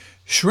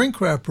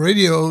Shrink Wrap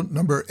Radio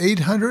number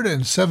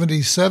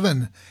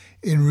 877,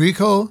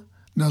 Enrico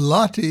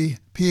Gnaulati,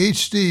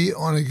 PhD,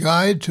 on a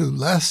guide to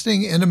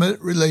lasting intimate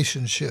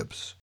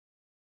relationships.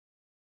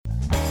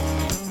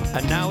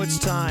 And now it's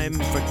time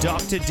for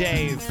Dr.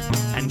 Dave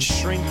and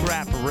Shrink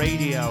Wrap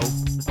Radio.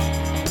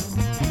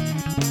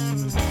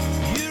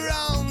 You're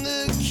on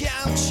the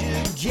couch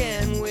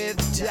again with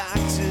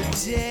Dr.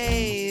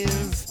 Dave.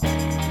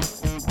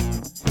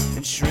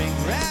 And Shrink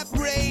Wrap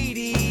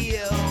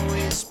Radio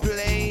is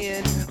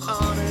playing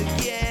on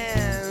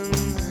again.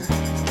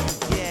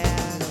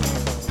 Yeah,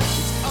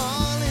 it's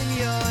all in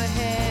your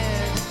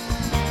head.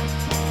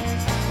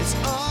 It's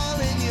all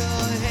in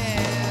your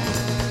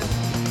head.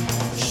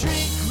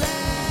 Shrink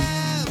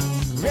Wrap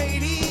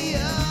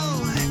Radio.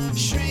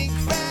 Shrink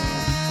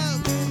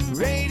Wrap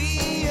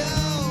Radio.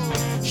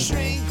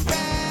 Shrink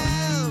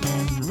Wrap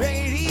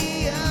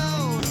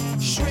Radio.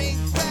 Shrink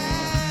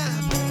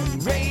Wrap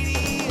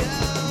Radio.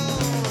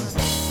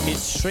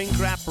 It's Shrink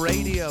Wrap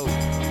Radio.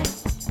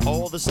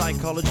 All the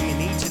psychology you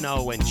need to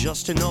know and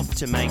just enough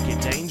to make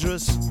it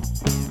dangerous.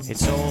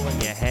 It's all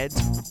in your head.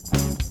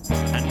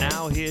 And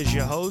now here's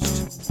your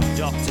host,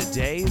 Dr.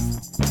 Dave.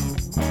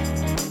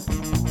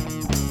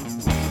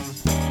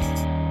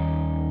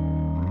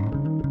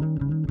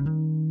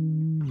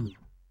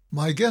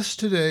 My guest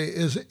today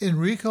is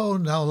Enrico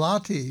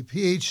Gnaulati,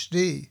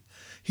 PhD.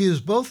 He is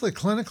both a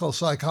clinical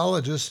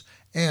psychologist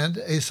and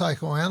a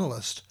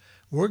psychoanalyst.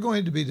 We're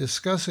going to be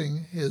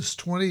discussing his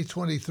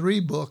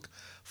 2023 book,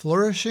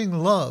 Flourishing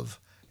Love,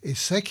 a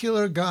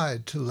secular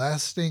guide to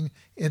lasting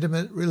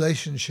intimate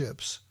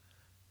relationships.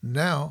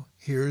 Now,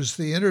 here's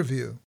the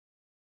interview.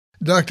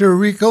 Dr.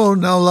 Enrico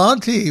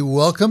Gnaulati,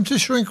 welcome to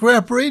Shrink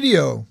Wrap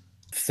Radio.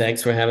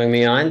 Thanks for having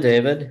me on,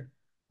 David.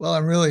 Well,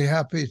 I'm really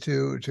happy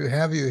to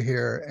have you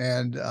here,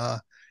 and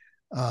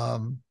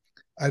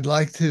I'd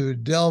like to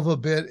delve a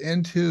bit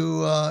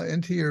into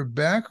your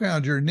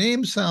background. Your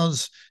name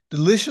sounds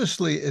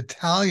deliciously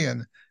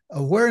Italian.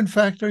 Where, in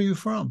fact, are you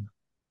from?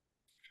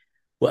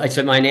 Well,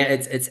 actually, my name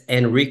it's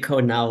Enrico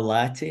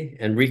Gnaulati.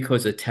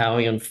 Enrico's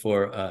Italian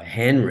for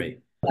Henry.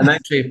 I'm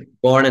actually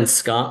born in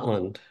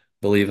Scotland,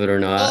 believe it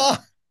or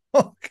not.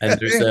 Oh, okay. And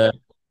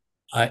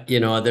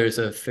there's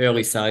a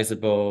fairly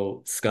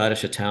sizable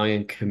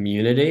Scottish-Italian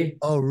community.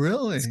 Oh,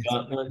 really? In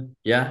Scotland.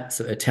 Yeah.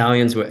 So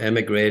Italians were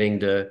emigrating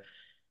to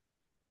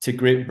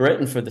Great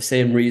Britain for the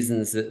same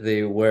reasons that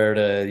they were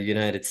to the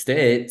United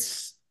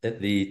States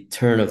at the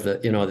turn of the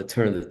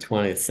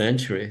 20th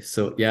century.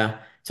 So yeah.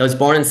 So I was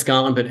born in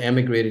Scotland, but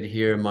emigrated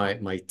here in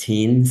my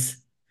teens.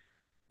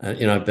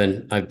 I've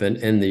been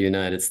in the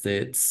United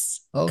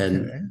States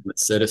and I'm a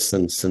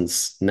citizen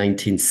since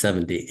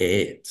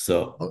 1978.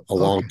 So a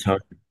long time.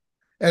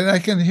 And I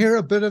can hear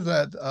a bit of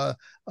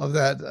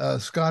that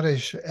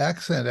Scottish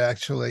accent,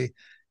 actually.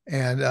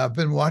 And I've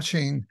been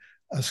watching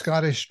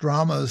Scottish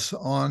dramas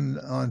on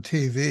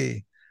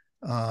TV,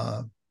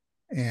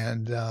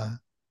 and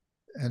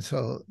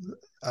so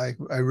I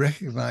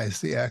recognize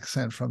the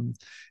accent from.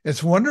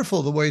 It's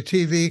wonderful the way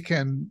TV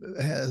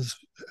has,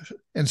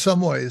 in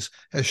some ways,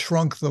 has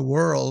shrunk the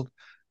world,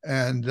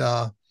 and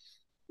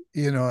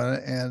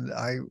and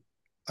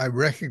I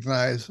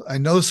recognize, I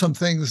know some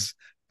things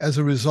as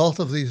a result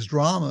of these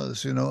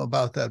dramas,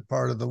 about that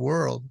part of the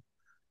world.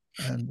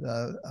 And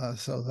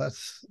so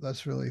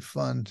that's really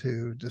fun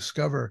to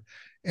discover.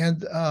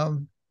 And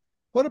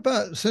what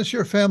about, since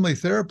you're a family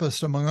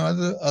therapist, among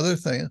other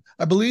things,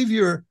 I believe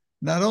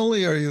not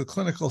only are you a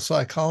clinical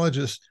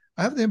psychologist,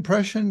 I have the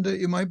impression that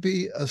you might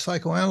be a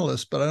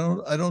psychoanalyst, but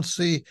I don't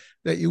see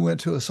that you went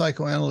to a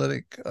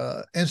psychoanalytic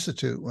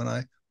institute when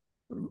I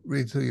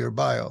read through your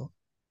bio.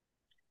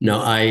 No,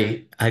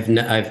 I haven't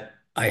had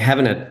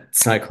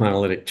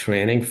psychoanalytic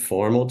training,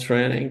 formal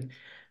training.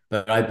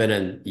 But I've been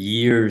in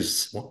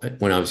years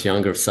when I was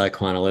younger of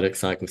psychoanalytic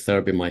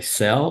psychotherapy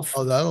myself.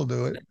 Oh, that'll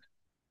do it.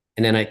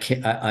 And then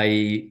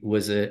I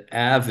was an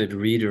avid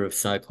reader of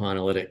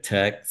psychoanalytic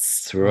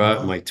texts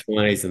throughout my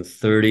 20s and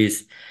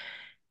 30s.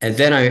 And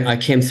then I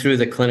came through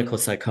the clinical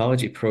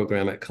psychology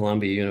program at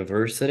Columbia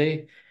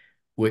University,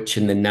 which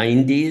in the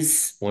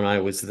 90s, when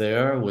I was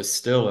there, was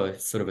still a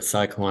sort of a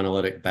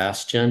psychoanalytic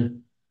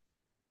bastion.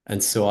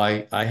 And so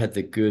I had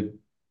the good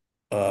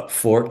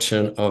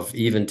fortune of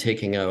even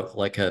taking a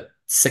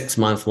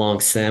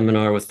 6-month-long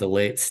seminar with the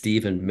late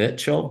Stephen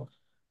Mitchell,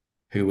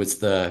 who was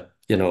the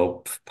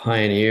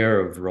pioneer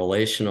of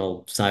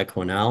relational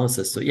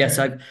psychoanalysis. So yes,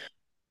 I've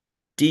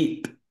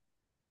deep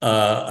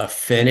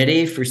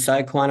affinity for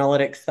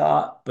psychoanalytic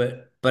thought,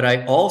 but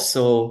I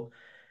also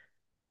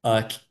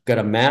got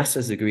a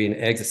master's degree in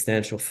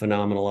existential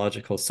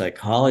phenomenological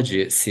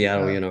psychology at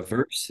Seattle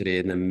University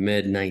in the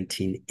mid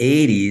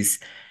 1980s.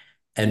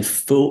 And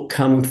full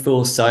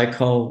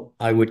cycle,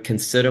 I would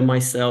consider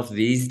myself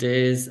these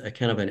days a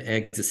kind of an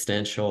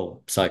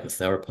existential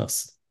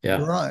psychotherapist.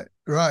 Yeah.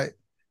 Right.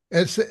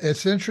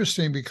 It's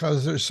interesting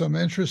because there's some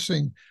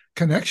interesting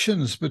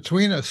connections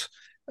between us.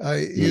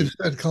 You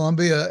said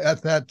Columbia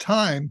at that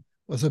time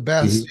was a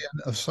bastion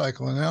of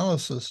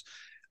psychoanalysis.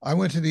 I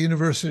went to the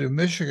University of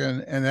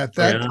Michigan, and at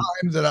that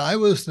time that I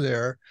was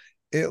there,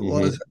 it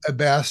was Hmm. a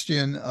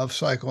bastion of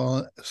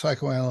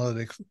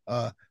psychoanalytic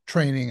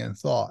training and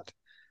thought.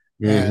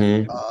 And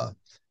Hmm. uh,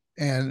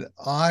 and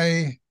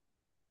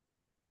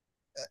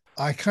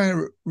I kind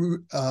of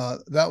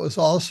that was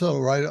also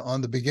right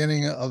on the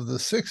beginning of the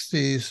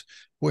 60s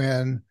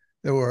when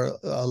there were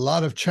a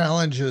lot of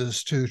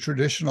challenges to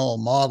traditional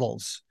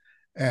models.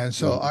 And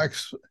so Hmm.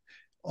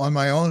 on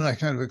my own, I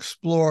kind of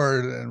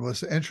explored and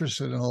was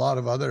interested in a lot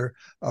of other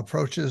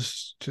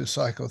approaches to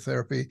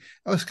psychotherapy.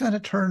 I was kind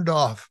of turned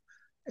off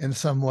in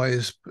some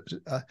ways.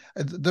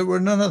 There were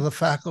none of the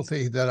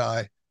faculty that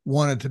I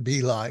wanted to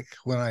be like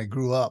when I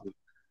grew up.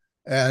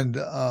 And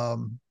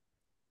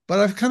but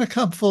I've kind of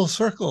come full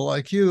circle,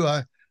 like you.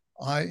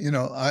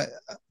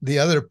 The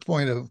other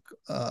point of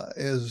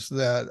is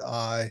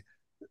that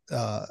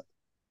uh,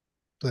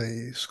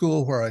 the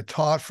school where I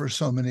taught for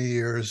so many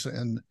years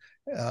in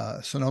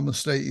Sonoma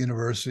State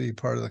University,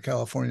 part of the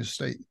California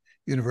State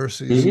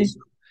University Hmm.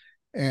 system,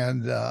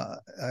 and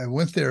I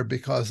went there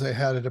because they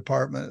had a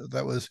department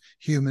that was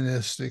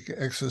humanistic,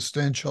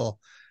 existential,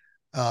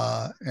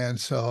 and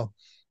so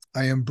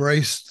I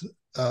embraced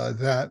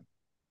that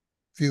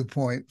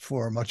viewpoint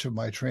for much of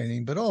my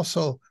training, but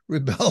also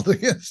rebelled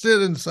against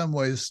it in some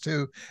ways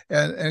too,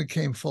 and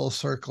came full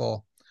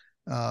circle.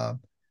 Uh,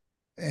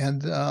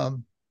 and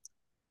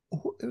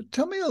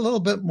Tell me a little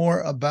bit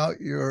more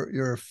about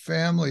your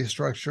family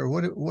structure.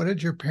 What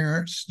did your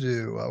parents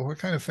do? What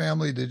kind of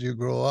family did you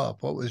grow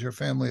up? What was your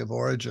family of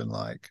origin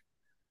like?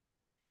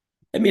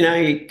 I mean,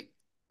 I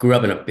grew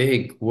up in a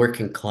big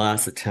working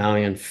class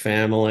Italian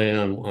family.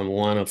 I'm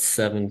one of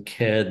seven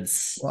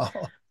kids.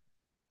 Wow.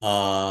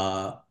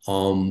 Uh,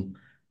 um,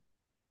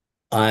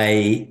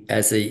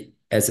 as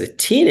a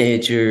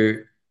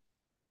teenager,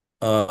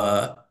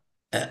 uh,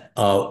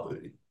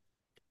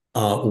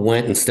 uh,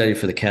 went and studied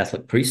for the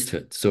Catholic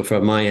priesthood. So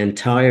from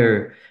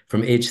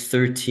age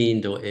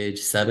 13 to age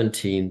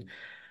 17,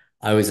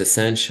 I was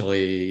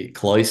essentially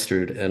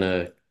cloistered in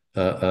a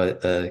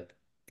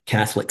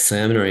Catholic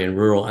seminary in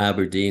rural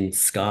Aberdeen,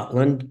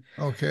 Scotland.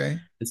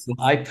 Okay. And so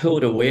I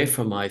pulled away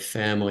from my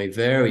family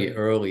very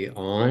early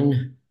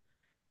on,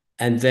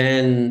 and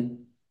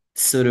then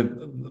sort of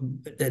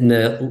in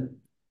the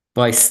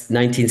by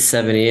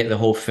 1978, the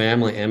whole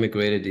family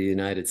emigrated to the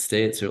United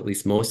States, or at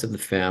least most of the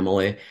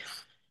family.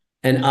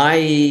 And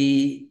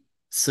I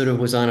sort of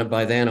was on it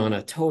by then on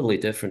a totally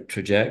different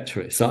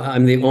trajectory. So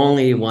I'm the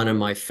only one in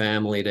my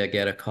family to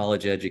get a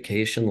college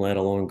education, let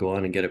alone go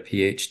on and get a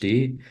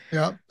PhD.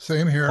 Yeah.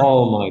 Same here.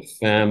 All my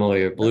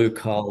family are Yeah. blue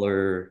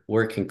collar,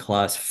 working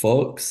class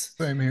folks.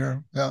 Same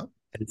here. Yeah.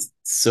 And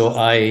so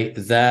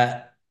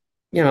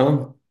you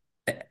know,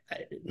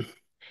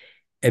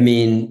 I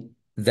mean,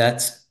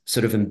 that's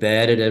sort of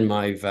embedded in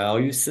my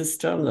value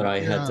system that I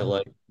had to Yeah.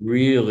 like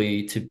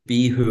really to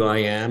be who I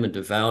am and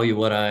to value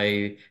what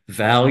I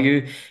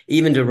value,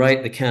 even to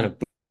write the kind of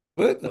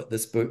book that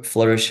this book,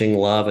 Flourishing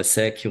Love, A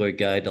Secular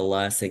Guide to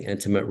Lasting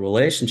Intimate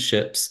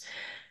Relationships.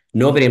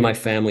 Nobody in my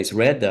family's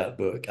read that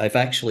book. I've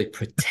actually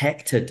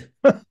protected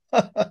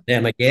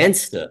them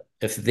against it.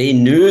 If they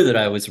knew that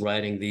I was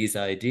writing these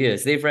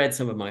ideas, they've read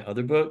some of my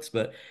other books,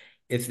 but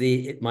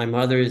if my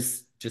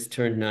mother's just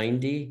turned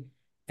 90,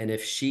 and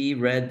if she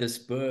read this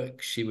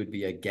book, she would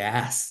be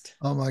aghast.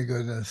 Oh my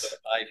goodness.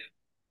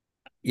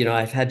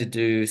 I've had to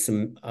do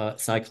some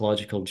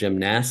psychological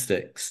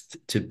gymnastics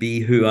to be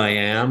who I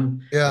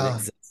am and Yeah.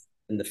 exist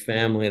in the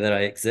family that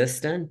I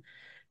exist in,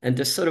 and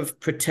to sort of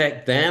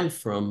protect them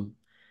from,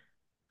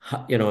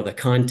 the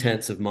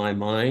contents of my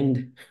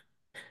mind,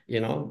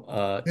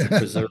 to Yeah.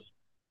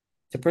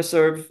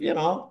 preserve,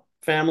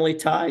 family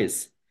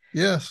ties.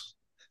 Yes,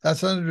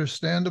 that's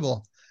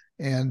understandable.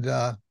 And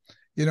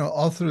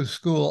all through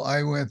school,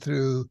 I went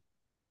through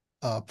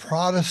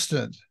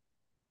Protestant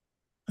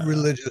Uh,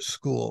 religious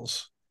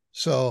schools.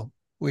 So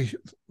we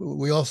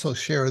we also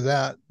share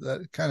that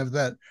kind of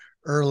that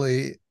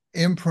early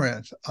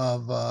imprint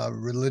of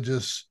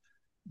religious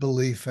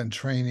belief and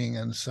training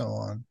and so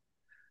on.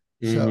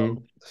 So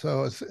mhm,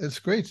 it's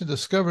great to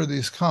discover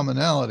these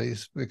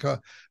commonalities because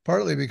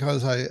partly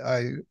because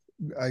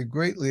I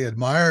greatly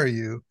admire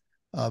you,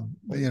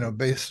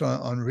 based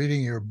on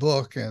reading your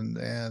book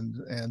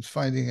and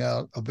finding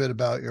out a bit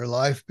about your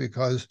life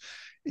because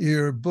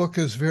your book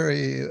is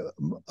very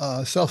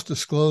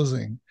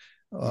self-disclosing,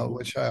 mhm,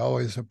 which I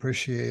always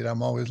appreciate.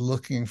 I'm always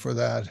looking for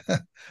that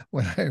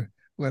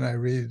when I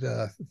read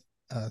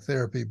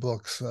therapy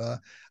books.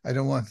 I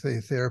don't want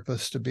the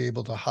therapist to be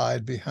able to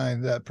hide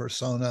behind that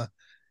persona,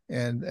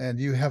 and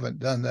you haven't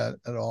done that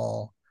at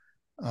all.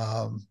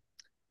 Um,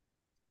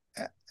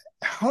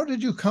 how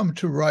did you come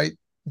to write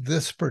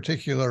this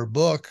particular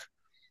book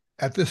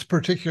at this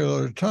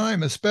particular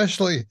time,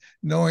 especially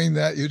knowing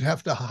that you'd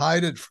have to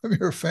hide it from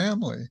your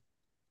family,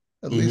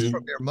 at least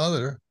from mhm. your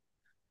mother?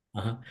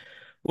 Uh-huh.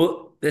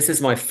 Well, this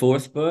is my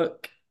fourth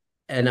book,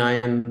 and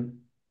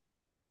I'm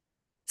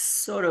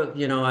sort of,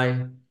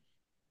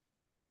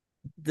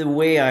 the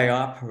way I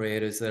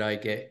operate is that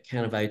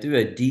I do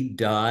a deep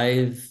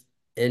dive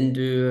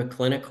into a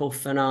clinical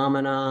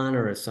phenomenon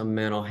or some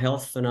mental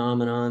health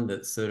phenomenon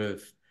that sort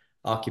of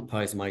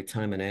occupies my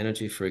time and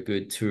energy for a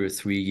good 2 or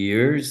 3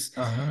 years.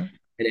 Uh-huh.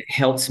 And it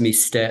helps me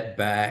step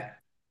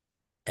back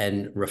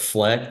and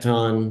reflect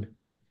on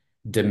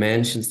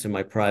dimensions to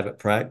my private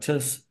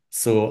practice.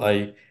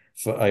 I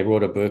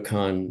wrote a book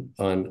on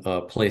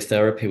play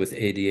therapy with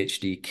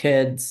ADHD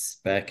kids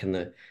back in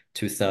the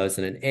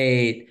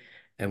 2008,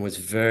 and was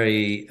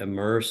very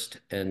immersed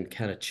in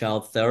kind of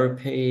child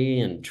therapy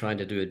and trying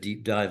to do a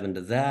deep dive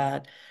into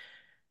that.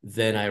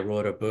 Then I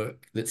wrote a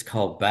book that's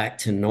called Back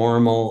to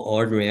Normal: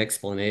 Ordinary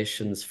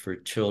Explanations for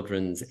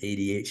Children's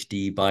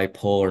ADHD,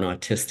 Bipolar, and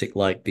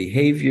Autistic-like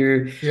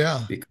Behavior.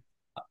 Yeah. Because,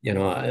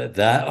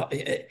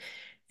 that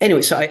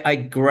anyway, so I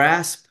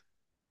grasp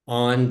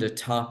on the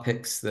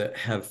topics that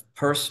have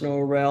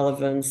personal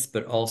relevance,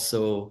 but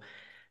also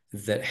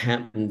that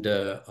happen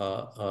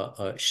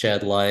to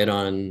shed light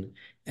on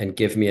and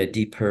give me a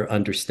deeper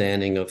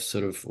understanding of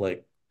sort of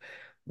like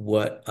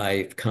what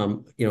I've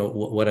come,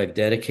 what I've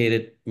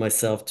dedicated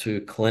myself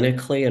to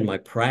clinically in my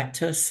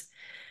practice.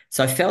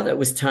 So I felt it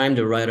was time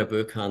to write a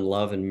book on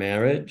love and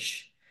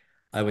marriage.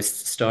 I was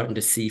starting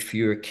to see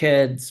fewer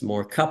kids,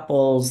 more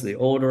couples, the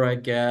older I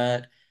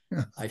get.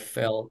 Yeah. I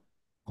felt,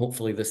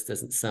 hopefully this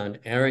doesn't sound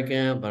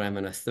arrogant, but I'm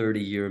in a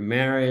 30-year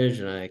marriage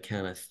and I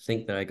kind of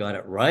think that I got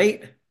it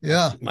right. I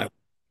Yeah. think my wife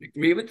would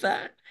agree with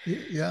that.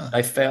 Yeah.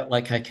 I felt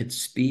like I could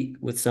speak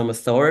with some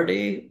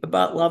authority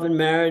about love and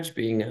marriage,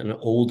 being an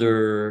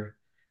older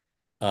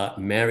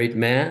married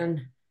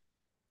man.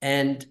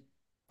 And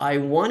I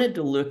wanted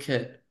to look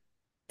at,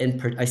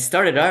 I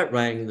started out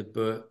writing the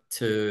book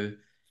to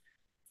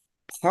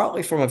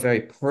partly from a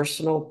very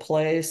personal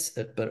place,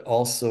 but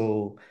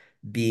also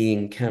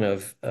being kind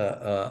of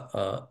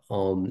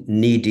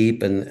knee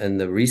deep in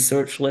the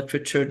research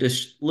literature to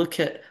look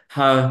at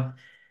how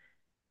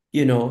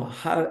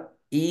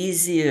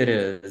easy it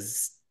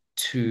is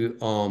to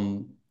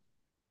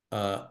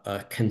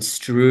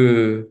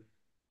construe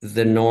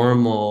the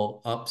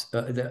normal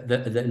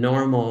the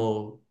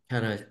normal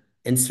kind of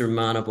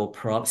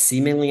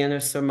seemingly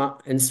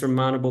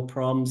insurmountable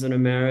problems in a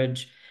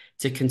marriage,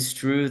 to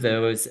construe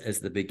those as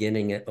the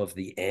beginning of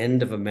the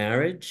end of a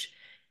marriage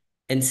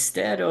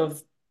instead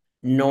of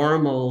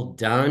normal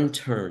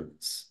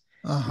downturns,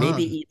 Uh-huh.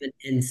 maybe even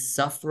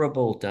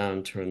insufferable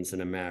downturns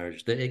in a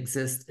marriage that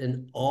exist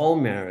in all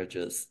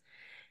marriages.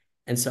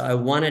 And so I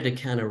wanted to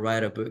kind of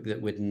write a book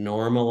that would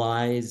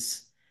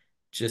normalize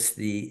just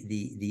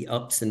the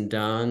ups and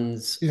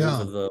downs over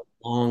Yeah. the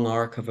long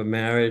arc of a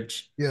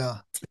marriage. Yeah.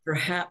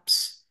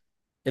 Perhaps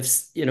if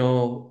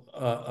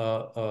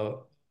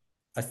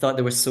I thought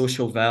there was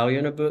social value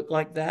in a book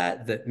like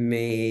that, that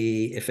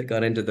may, if it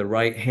got into the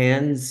right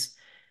hands,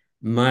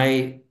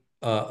 might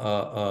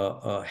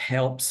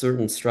help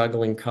certain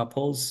struggling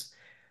couples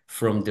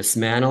from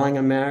dismantling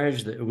a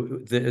marriage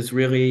that is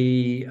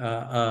really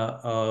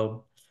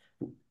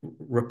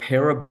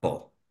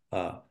repairable.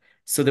 Uh,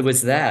 so there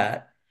was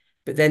that.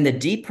 But then the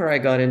deeper I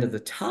got into the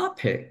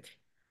topic,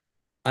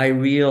 I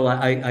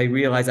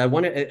realized I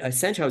wanted,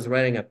 essentially I was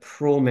writing a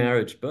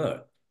pro-marriage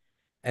book.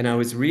 And I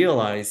was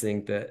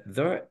realizing that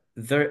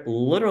there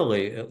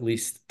literally, at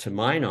least to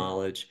my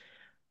knowledge,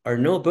 are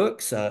no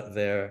books out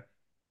there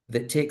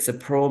that takes a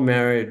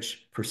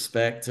pro-marriage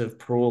perspective,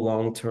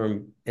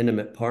 pro-long-term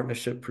intimate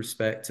partnership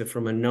perspective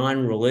from a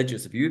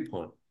non-religious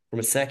viewpoint, from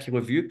a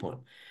secular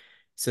viewpoint.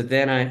 So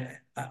then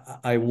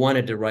I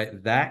wanted to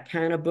write that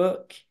kind of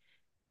book.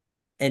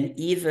 And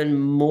even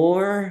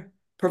more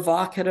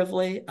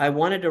provocatively, I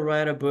wanted to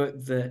write a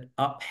book that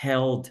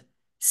upheld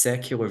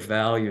secular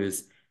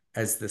values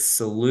as the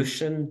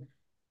solution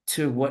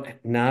to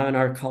what now in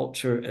our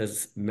culture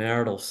is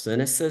marital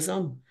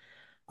cynicism.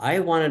 I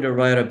wanted to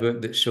write a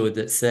book that showed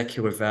that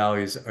secular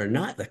values are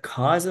not the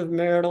cause of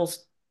marital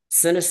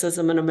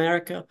cynicism in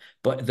America,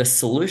 but the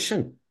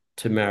solution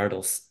to marital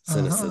Uh-huh.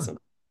 cynicism.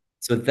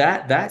 So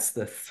that's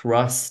the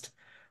thrust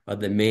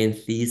of the main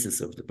thesis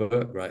of the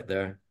book right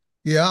there.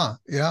 Yeah.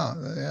 Yeah.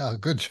 Yeah.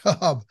 Good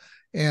job.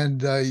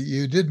 And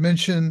you did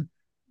mention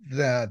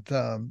that,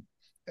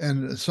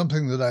 and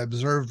something that I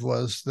observed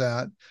was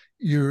that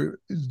you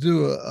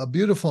do a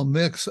beautiful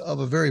mix of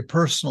a very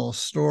personal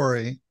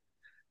story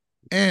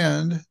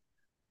and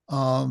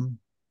um,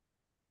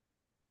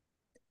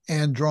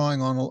 and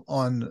drawing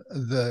on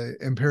the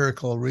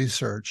empirical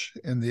research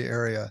in the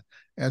area.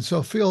 And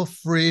so feel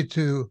free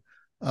to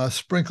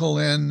sprinkle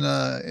in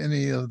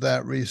any of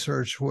that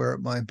research where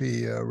it might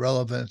be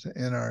relevant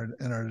in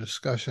our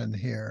discussion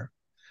here.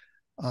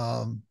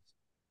 Um,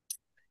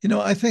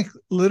 I think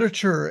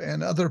literature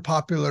and other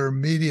popular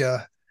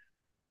media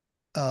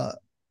uh,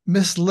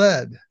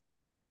 misled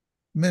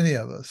many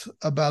of us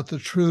about the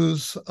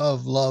truths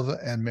of love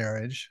and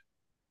marriage.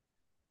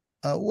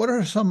 What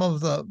are some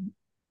of the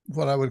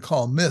what I would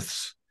call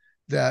myths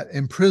that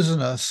imprison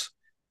us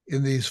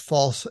in these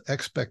false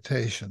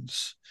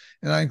expectations?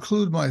 And I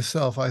include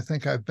myself. I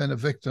think I've been a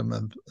victim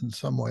in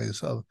some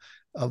ways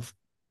of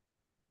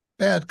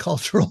bad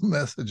cultural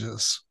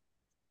messages.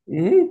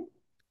 Mhm.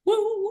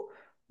 Well,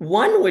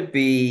 one would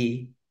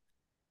be,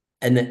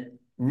 and it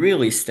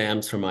really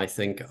stems from, I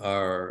think,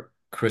 our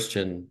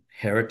Christian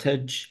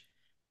heritage.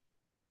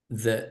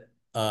 that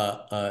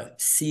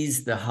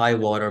sees the high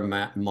water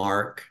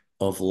mark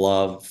of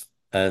love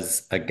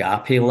as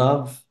agape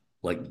love,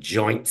 like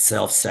joint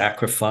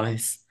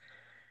self-sacrifice,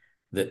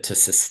 that to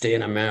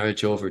sustain a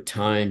marriage over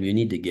time, you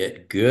need to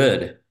get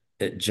good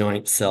at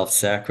joint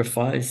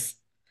self-sacrifice.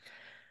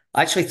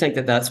 I actually think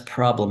that that's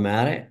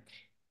problematic.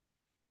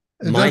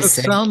 It My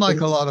doesn't sound like a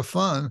section, lot of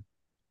fun.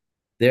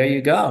 there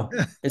you go.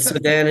 And so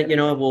then,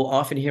 we'll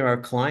often hear our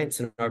clients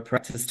in our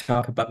practice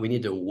talk about we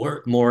need to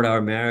work more at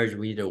our marriage.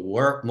 We need to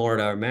work more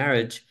at our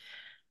marriage.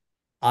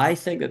 I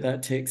think that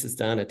that takes us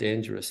down a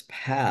dangerous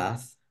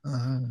path.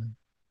 Uh-huh.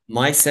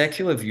 My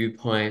secular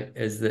viewpoint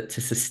is that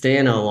to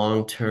sustain a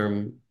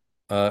long-term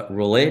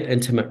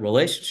intimate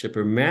relationship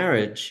or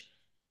marriage,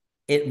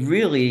 it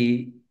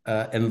really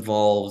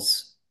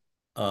involves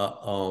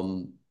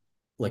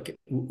like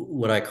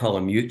what I call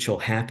a mutual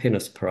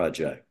happiness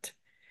project.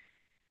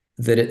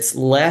 That it's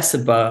less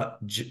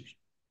about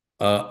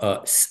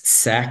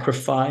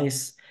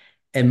sacrifice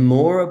and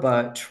more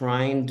about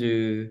trying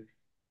to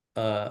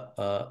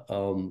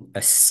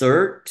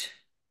assert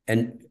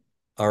and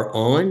our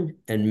own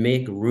and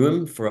make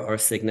room for our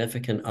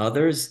significant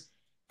others'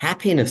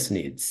 happiness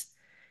needs.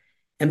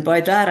 And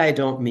by that, I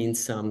don't mean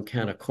some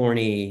kind of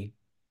corny,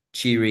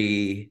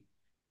 cheery,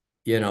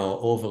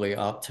 overly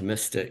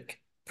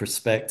optimistic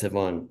perspective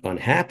on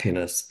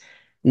happiness.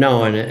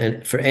 No,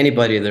 and for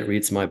anybody that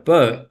reads my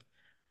book,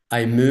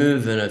 I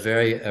move in a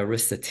very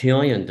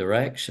Aristotelian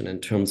direction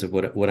in terms of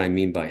what I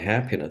mean by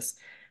happiness.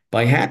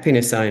 By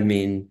happiness, I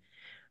mean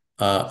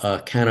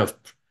kind of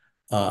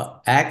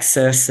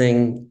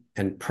accessing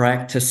and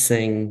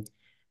practicing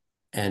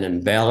and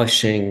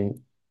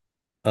embellishing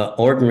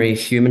ordinary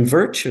human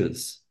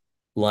virtues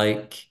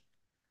like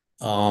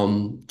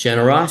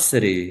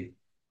generosity,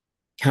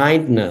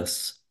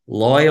 kindness,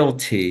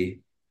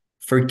 loyalty,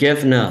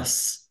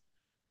 forgiveness,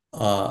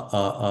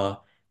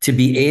 to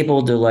be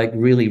able to like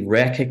really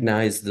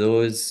recognize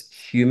those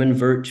human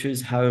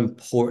virtues, how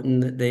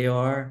important that they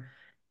are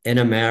in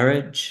a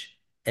marriage,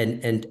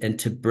 and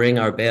to bring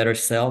our better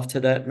self to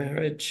that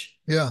marriage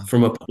Yeah,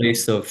 from a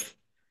place of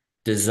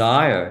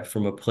desire,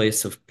 from a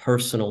place of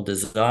personal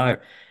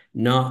desire,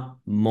 not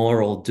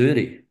moral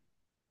duty.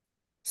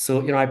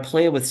 So, I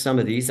play with some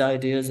of these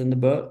ideas in the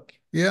book.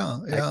 yeah,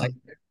 I, yeah, I,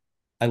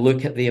 I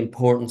look at the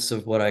importance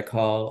of what I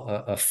call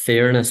a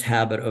fairness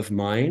habit of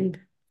mind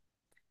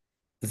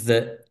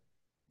that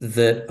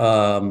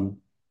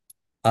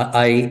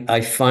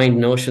I find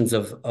notions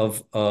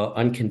of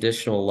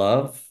unconditional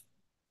love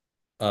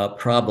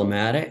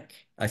problematic.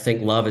 I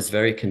think love is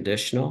very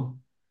conditional.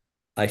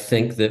 I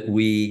think that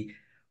we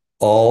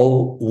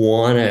all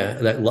want to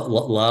that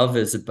love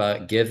is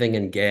about giving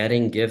and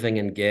getting,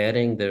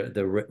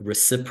 the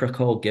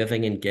reciprocal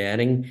giving and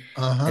getting,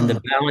 and the uh-huh,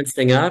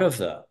 balancing out of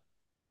that.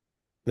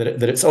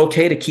 That it's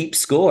okay to keep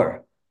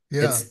score.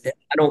 yeah.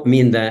 I don't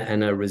mean that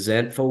in a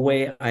resentful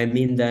way. I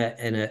mean that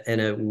in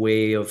a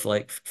way of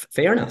like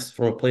fairness,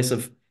 from a place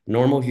of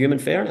normal human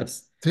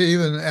fairness. To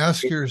even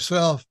ask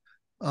yourself,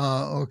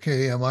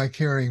 okay, am I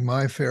carrying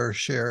my fair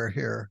share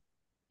here?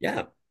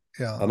 Yeah.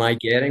 Yeah, Am I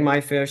getting my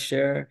fair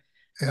share?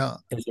 yeah,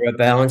 Is there a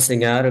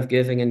balancing out of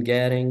giving and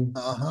getting?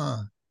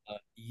 uh-huh,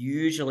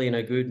 Usually in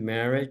a good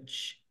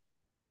marriage,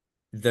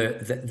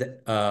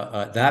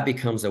 that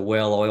becomes a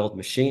well-oiled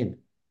machine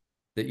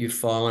that you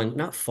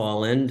not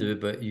fall into,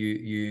 but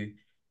you've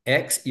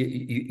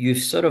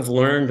sort of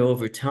learned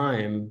over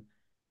time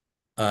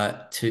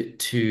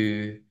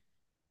to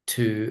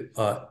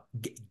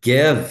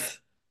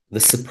give the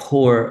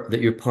support that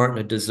your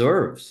partner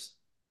deserves,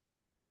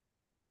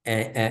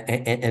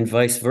 and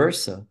vice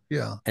versa.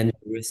 yeah, And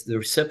the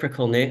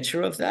reciprocal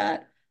nature of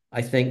that,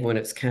 I think when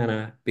it's kind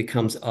of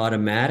becomes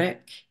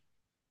automatic,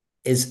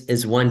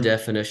 is one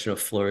definition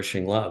of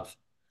flourishing love.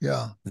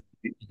 yeah,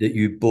 That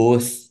you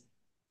both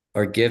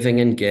are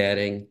giving and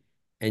getting,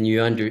 and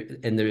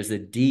there's a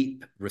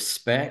deep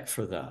respect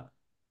for that.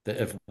 That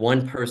if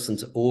one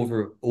person's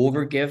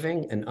over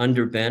giving and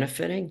under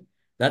benefiting,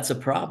 that's a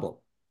problem.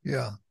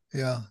 yeah,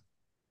 yeah.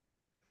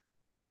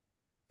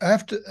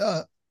 After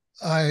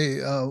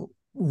I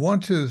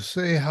want to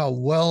say how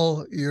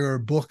well your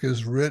book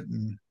is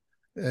written.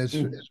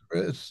 Mm.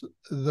 It's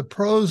the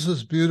prose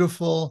is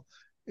beautiful.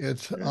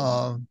 It's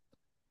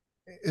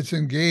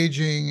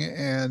engaging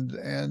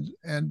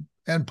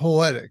and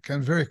poetic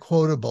and very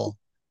quotable.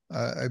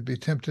 I'd be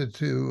tempted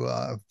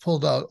to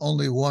pulled out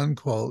only one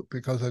quote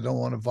because I don't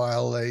want to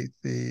violate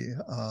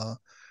and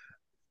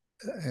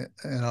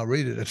I'll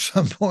read it at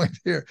some point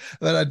here,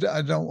 but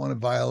I don't want to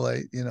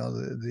violate,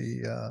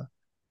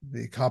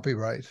 the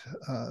copyright,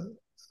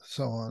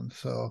 so on.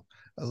 So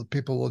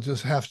people will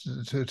just have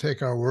to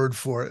take our word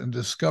for it and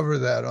discover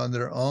that on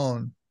their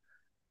own.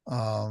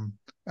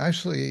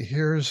 Actually,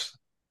 here's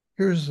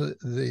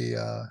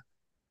the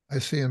I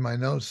see in my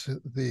notes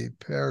the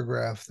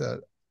paragraph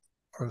that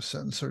or a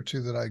sentence or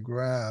two that I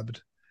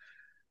grabbed,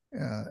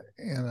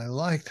 and I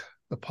liked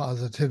the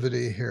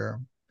positivity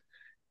here.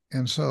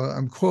 And so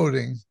I'm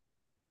quoting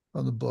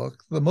from the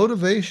book: the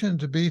motivation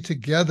to be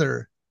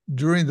together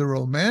during the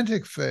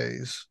romantic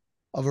phase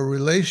of a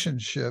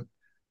relationship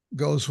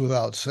goes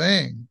without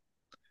saying,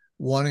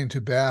 wanting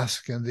to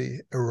bask in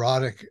the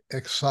erotic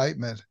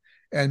excitement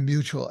and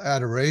mutual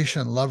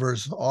adoration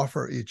lovers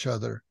offer each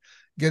other,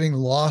 getting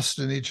lost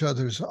in each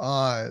other's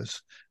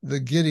eyes, the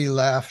giddy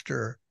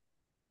laughter,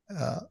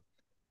 uh,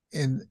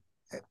 in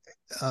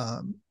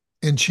um,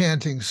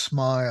 enchanting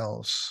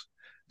smiles,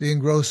 the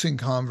engrossing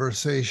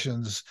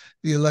conversations,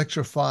 the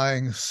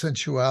electrifying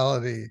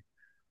sensuality,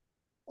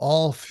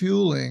 all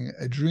fueling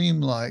a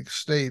dreamlike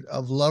state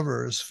of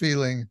lovers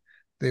feeling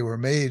they were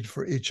made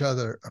for each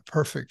other, a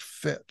perfect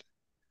fit.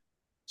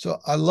 So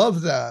I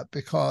love that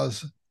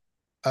because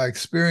I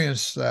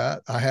experienced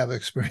that. I have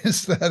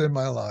experienced that in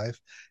my life,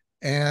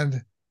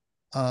 and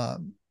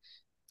um,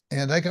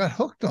 and I got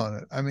hooked on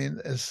it. I mean,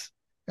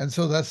 and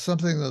so that's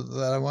something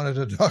that I wanted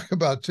to talk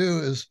about too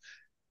is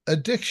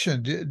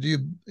addiction. Do you,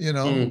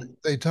 Mm.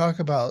 they talk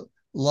about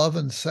love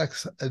and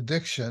sex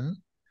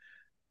addiction,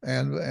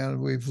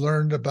 and we've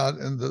learned about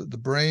in the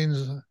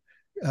brain's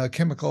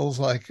chemicals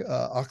like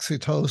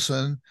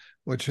oxytocin,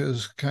 which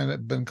has kind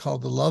of been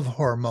called the love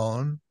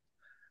hormone.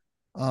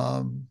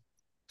 Um,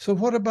 so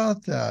what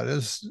about that?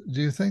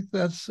 Do you think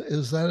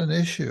is that an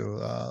issue?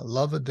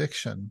 Love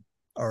addiction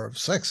or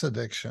sex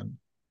addiction?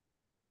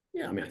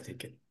 Yeah, I mean, I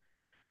think it,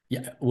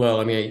 yeah,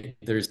 well, I mean,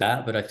 there's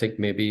that, but I think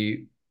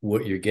maybe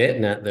what you're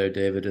getting at there,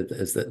 David,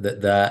 is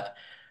that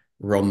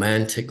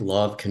romantic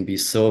love can be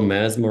so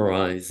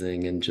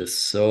mesmerizing and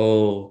just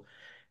so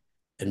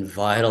and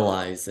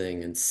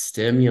vitalizing and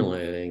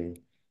stimulating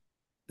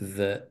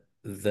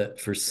that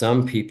for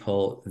some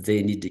people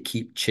they need to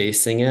keep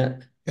chasing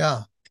it,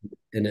 Yeah,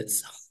 and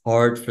it's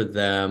hard for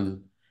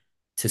them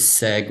to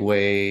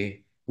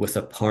segue with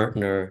a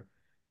partner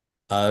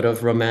out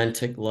of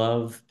romantic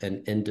love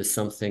and into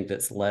something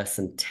that's less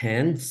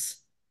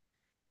intense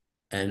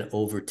and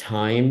over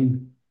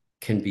time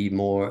can be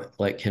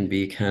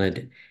kind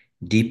of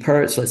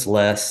deeper, so it's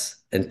less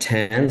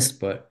intense,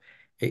 but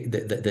the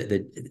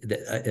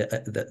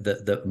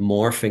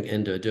morphing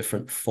into a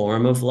different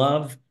form of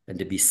love and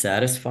to be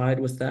satisfied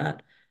with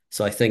that.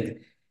 So I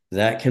think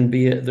that can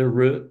be at the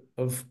root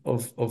of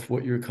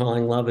what you're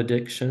calling love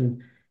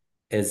addiction,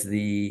 is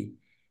the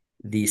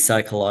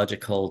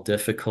psychological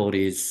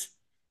difficulties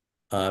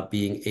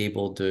being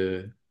able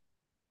to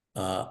uh,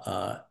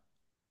 uh,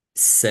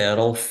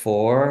 settle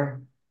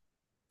for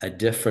a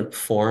different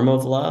form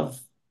of love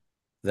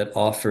that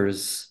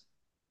offers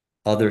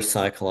other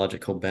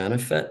psychological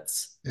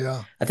benefits.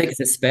 yeah, I think it's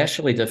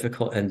especially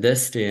difficult in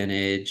this day and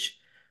age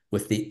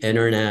with the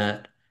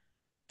internet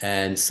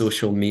and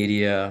social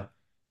media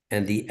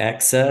and the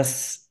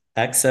access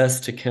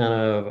to kind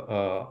of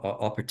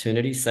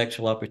opportunities,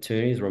 sexual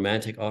opportunities,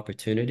 romantic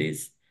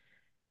opportunities.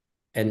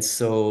 And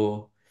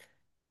so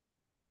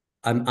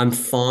I'm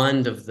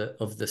fond of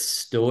the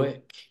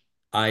stoic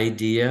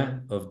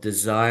idea of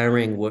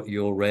desiring what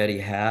you already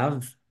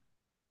have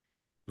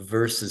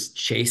versus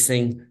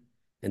chasing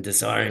and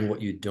desiring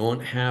what you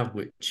don't have,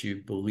 which you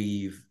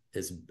believe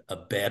is a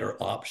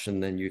better option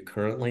than you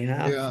currently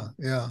have. yeah,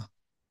 yeah,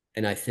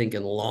 And I think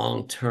in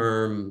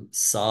long-term,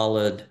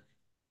 solid,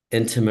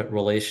 intimate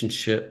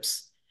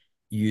relationships,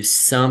 you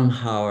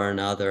somehow or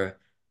another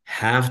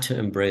have to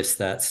embrace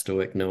that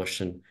stoic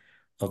notion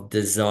of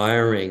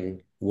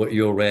desiring what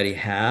you already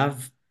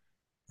have.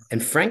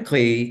 And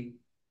frankly,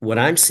 what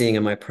I'm seeing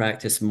in my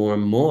practice more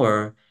and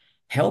more,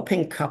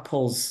 helping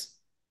couples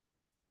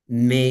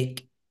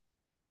make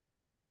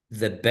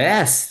the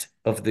best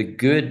of the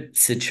good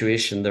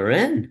situation they're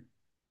in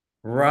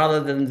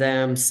rather than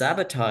them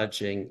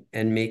sabotaging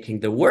and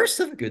making the worst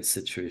of a good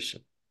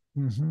situation.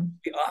 hmm,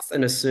 We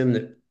often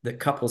assume that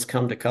couples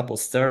come to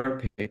couples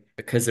therapy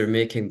because they're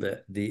making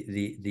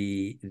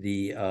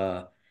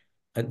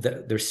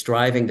they're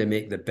striving to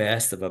make the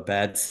best of a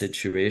bad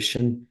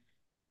situation,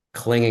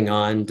 clinging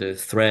on to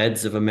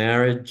threads of a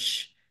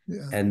marriage,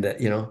 yeah, and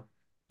that,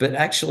 but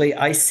actually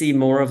I see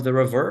more of the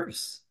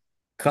reverse.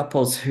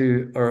 Couples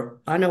who are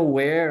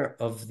unaware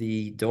of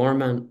the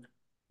dormant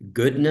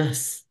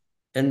goodness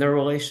in their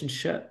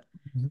relationship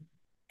mhm,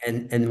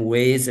 and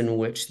ways in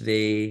which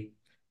they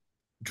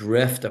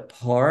drift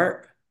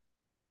apart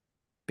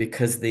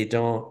because they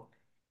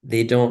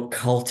don't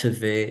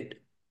cultivate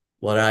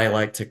what I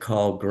like to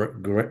call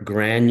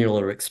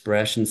granular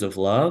expressions of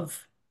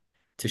love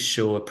to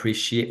show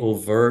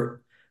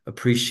overt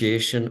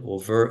appreciation,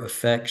 overt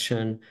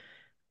affection,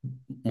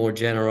 more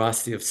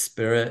generosity of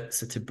spirit.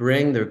 So to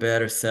bring their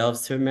better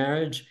selves to a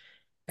marriage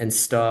and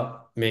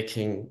stop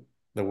making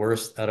the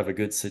worst out of a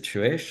good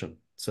situation.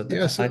 So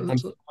yes. I'm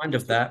fond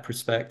of that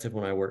perspective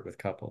when I work with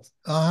couples.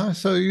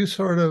 So you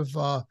sort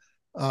of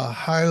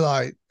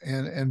highlight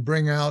and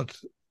bring out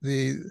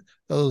the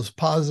those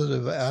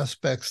positive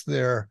aspects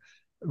there,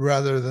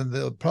 rather than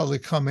they'll probably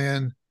come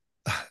in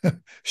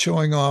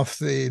showing off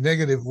the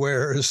negative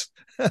wares.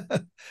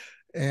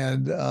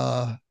 And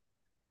I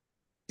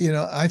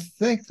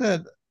think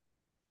that,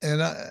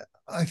 and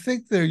I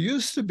think there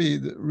used to be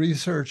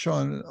research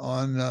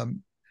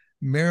on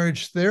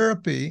marriage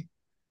therapy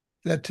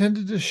that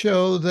tended to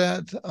show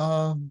that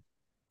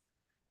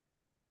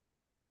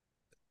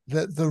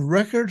that the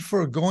record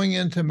for going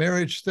into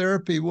marriage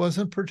therapy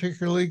wasn't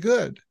particularly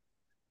good.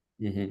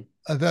 Mm-hmm.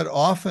 That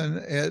often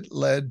it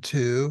led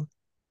to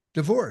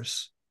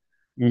divorce.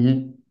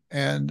 Mm-hmm.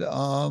 And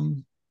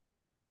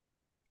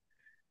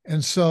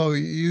and so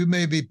you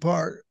may be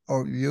part,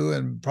 or you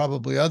and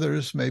probably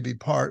others may be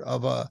part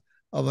of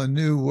a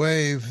new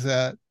wave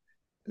that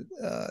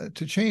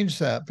to change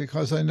that,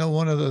 because I know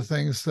one of the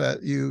things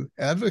that you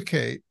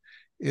advocate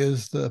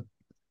is the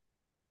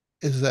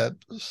is that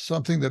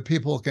something that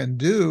people can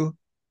do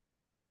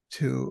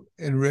to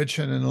enrich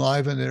and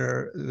enliven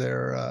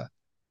their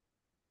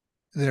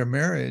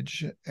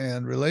marriage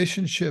and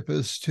relationship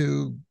is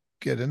to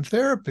get in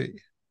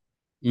therapy,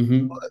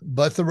 Mm-hmm.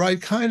 but the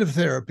right kind of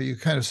therapy. You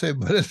kind of say,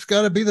 but it's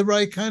got to be the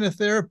right kind of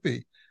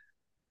therapy.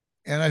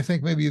 And I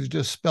think maybe you've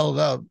just spelled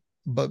out,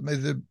 but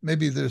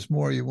maybe there's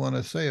more you want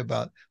to say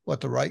about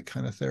what the right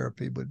kind of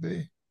therapy would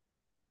be.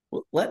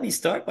 Well, let me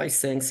start by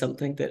saying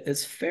something that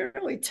is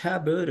fairly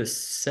taboo to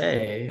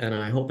say, and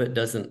I hope it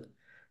doesn't,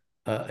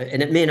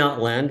 and it may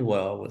not land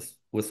well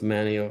with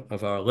many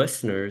of our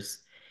listeners,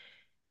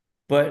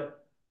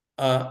 but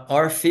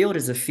our field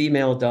is a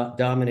female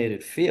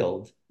dominated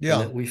field, and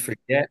Yeah. that we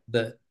forget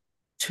that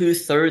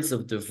two-thirds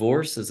of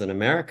divorces in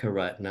America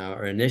right now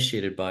are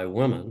initiated by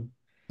women.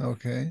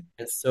 Okay.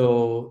 And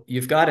so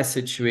you've got a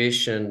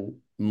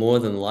situation more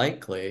than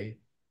likely,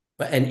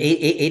 but and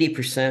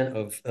 80%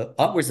 of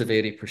upwards of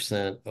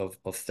 80% of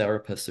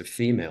therapists are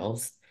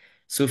females.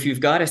 So if you've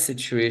got a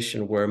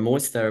situation where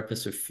most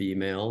therapists are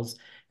females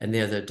and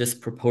there's a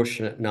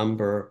disproportionate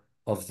number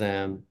of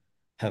them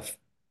have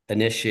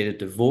initiated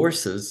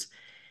divorces,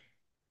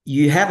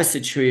 you have a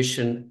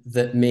situation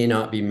that may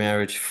not be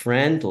marriage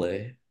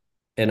friendly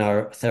in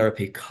our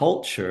therapy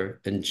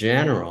culture in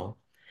general.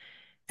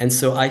 And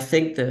so I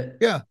think that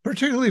Yeah,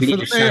 particularly we for need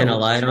the to shine a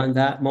males. light on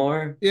that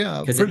more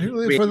Yeah, because it can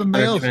particularly create for the a lot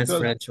of males, because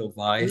transferential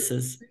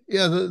biases.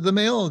 yeah, the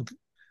male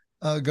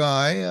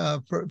guy,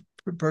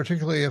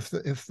 particularly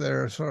if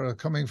they're sort of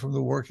coming from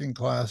the working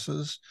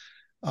classes,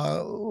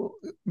 uh,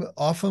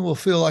 often will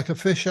feel like a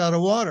fish out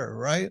of water,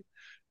 right?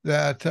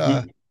 That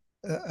Mhm.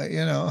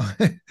 you know,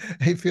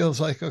 he feels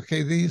like,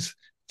 okay, these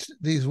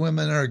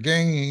women are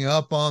ganging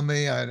up on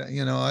me. I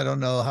don't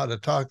know how to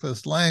talk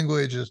this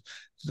language. It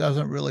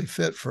doesn't really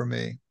fit for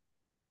me.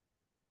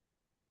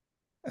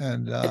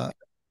 And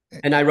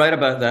And I write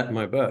about that in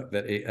my book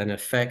that an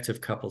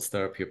effective couples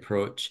therapy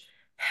approach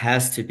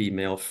has to be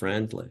male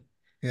friendly.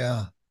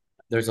 yeah,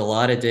 There's a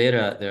lot of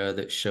data out there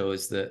that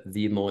shows that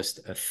the most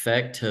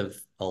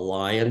effective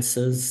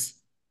alliances,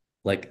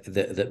 like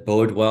that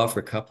bode well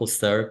for couples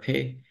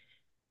therapy,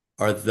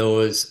 are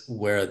those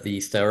where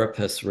the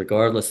therapist,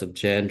 regardless of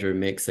gender,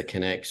 makes a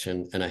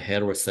connection in a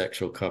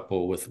heterosexual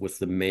couple with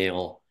the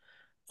male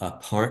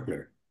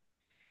partner.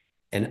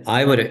 And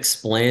I would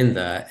explain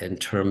that in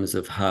terms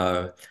of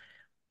how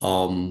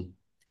um,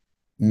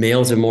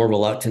 males are more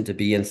reluctant to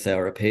be in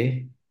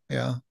therapy.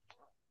 yeah,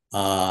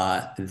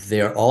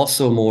 They're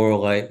also more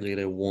likely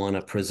to want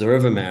to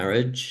preserve a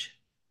marriage.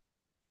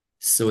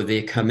 So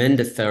they come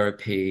into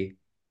therapy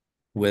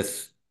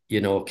with,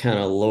 kind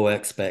of low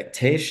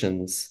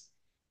expectations.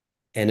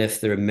 And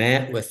if they're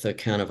met with a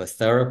kind of a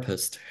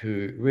therapist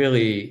who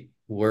really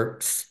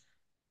works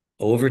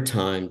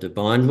overtime to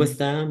bond with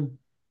them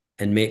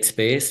and make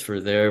space for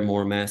their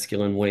more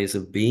masculine ways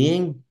of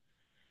being,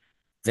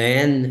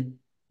 then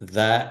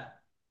that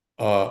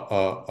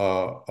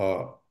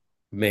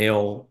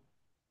male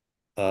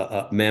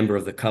member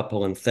of the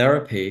couple in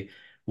therapy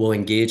will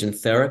engage in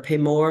therapy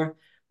more,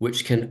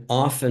 which can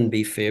often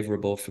be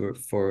favorable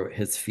for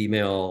his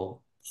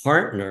female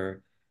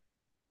partner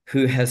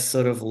who has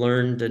sort of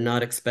learned to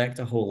not expect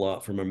a whole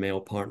lot from a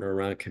male partner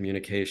around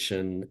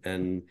communication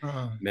and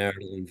uh,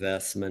 marital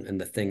investment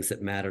and the things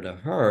that matter to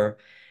her.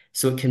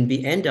 So it can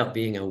end up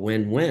being a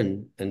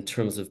win-win in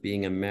terms of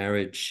being a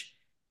marriage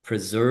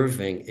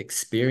preserving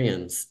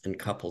experience in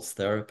couples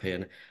therapy.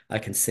 And I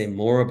can say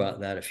more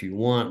about that if you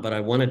want, but I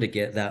wanted to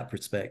get that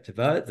perspective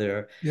out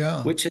there,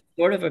 yeah. which is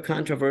sort of a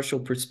controversial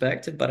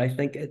perspective, but I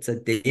think it's a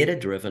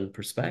data-driven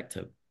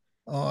perspective.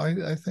 Oh,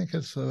 I think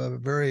it's a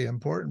very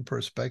important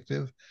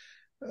perspective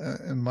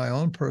in my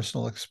own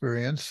personal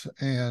experience,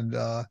 and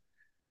uh,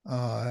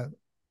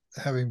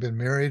 having been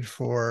married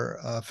for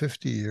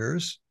 50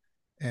 years,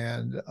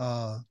 and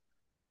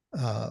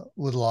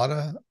with a lot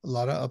of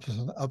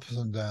ups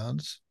and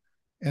downs,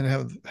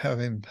 and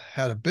having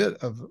had a bit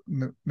of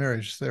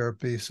marriage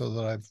therapy, so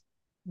that I've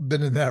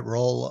been in that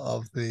role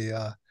of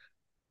the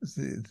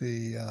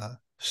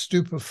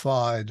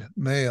stupefied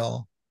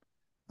male,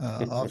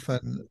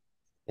 often,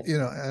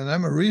 and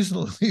I'm a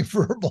reasonably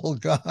verbal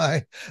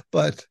guy,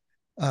 but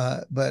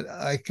but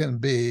I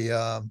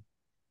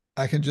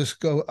can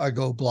just I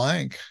go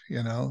blank,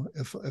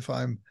 if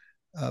I'm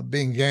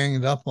being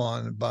ganged up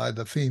on by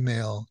the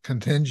female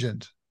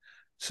contingent.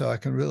 So I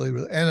can really,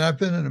 and I've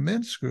been in a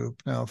men's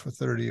group now for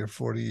 30 or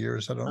 40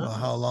 years. I don't know Ah.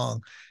 how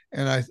long.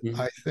 And I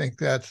Mhm. think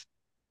that's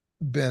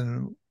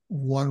been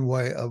one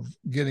way of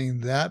getting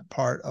that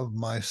part of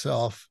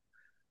myself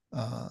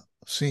uh,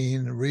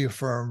 seen,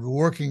 reaffirmed,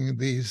 working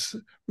these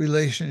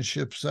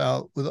relationships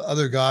out with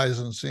other guys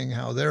and seeing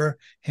how they're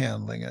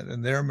handling it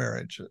in their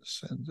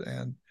marriages,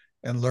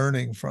 and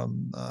learning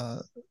from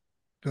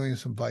doing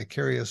some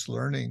vicarious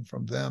learning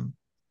from them.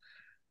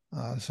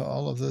 So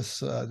all of this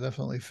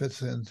definitely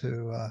fits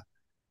into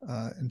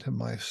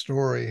my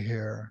story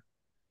here.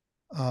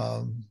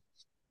 Um,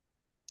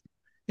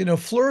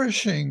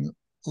 flourishing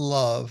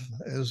love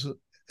is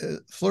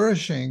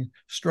flourishing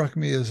struck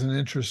me as an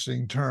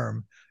interesting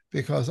term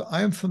because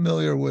I'm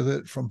familiar with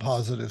it from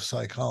positive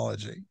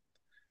psychology.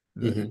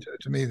 Mhm.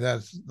 To me,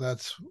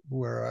 that's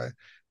where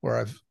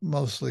I've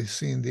mostly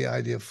seen the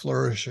idea of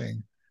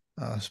flourishing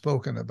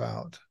spoken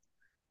about,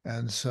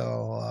 and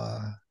so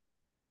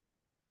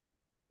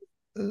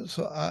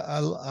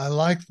I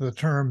like the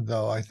term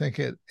though. I think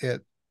it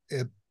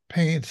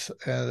paints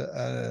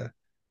an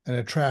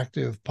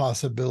attractive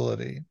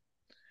possibility.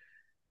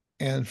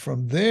 And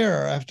from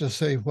there, I have to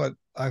say what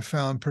I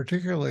found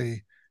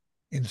particularly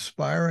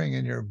inspiring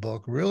in your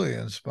book, really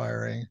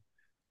inspiring,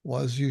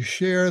 was you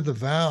share the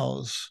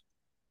vows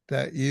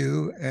that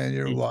you and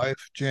your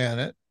wife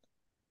Janet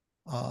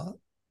uh,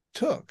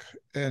 took,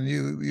 and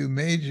you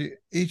made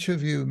each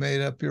of you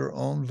made up your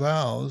own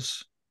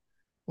vows.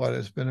 What,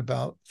 it's been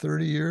about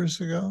 30 years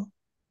ago.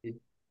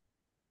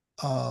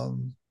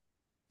 Um,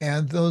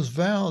 and those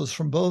vows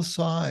from both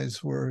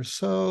sides were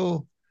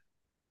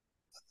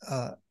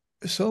uh,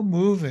 so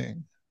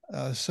moving,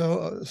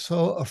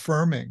 so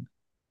affirming,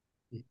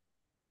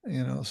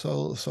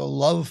 so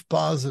love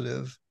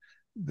positive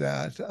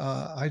that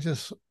I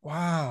just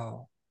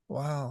wow.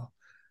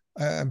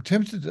 I'm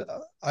tempted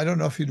to. I don't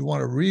know if you'd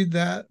want to read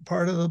that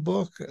part of the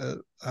book.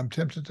 I'm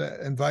tempted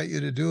to invite you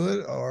to do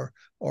it,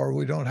 or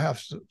we don't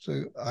have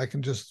to. I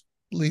can just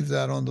leave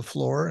that on the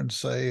floor and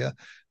say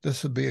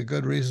this would be a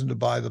good reason to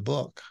buy the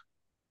book.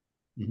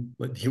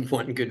 But you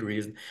one good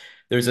reason.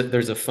 There's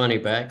a funny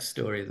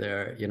backstory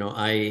there.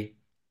 I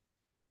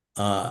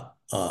uh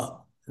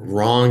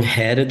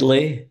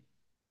wrong-headedly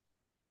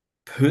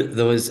put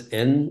those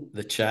in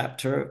the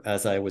chapter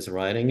as I was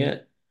writing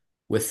it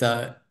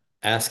without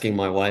asking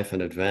my wife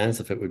in advance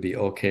if it would be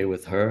okay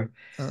with her.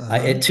 Uh-huh.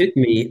 It took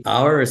me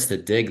hours to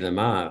dig them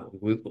out.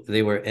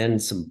 They were in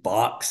some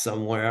box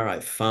somewhere. I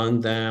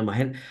found them.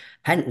 I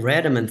hadn't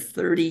read them in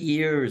 30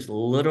 years,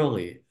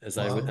 literally,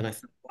 Wow. and I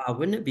thought, wow,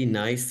 wouldn't it be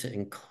nice to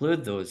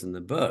include those in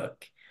the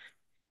book?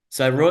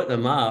 So I wrote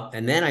them up,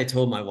 and then I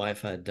told my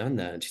wife I had done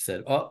that, and she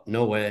said, "Oh,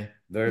 no way.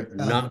 They're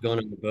Yeah. not going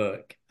in the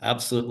book.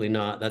 Absolutely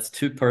not. That's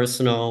too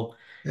personal.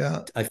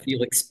 Yeah. I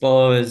feel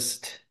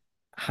exposed.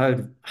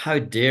 How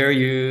dare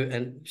you?"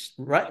 And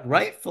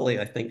rightfully,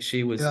 I think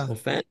she was Yeah.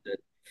 offended.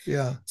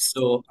 Yeah.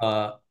 So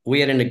we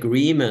had an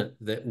agreement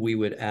that we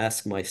would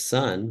ask my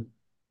son.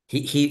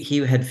 He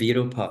had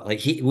veto power.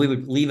 Like we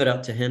would leave it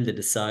up to him to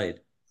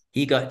decide.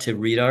 He got to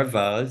read our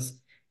vows.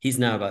 He's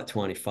now about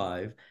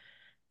 25,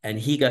 and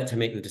he got to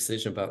make the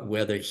decision about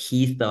whether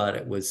he thought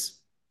it was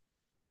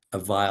a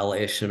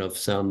violation of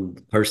some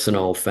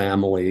personal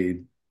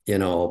family,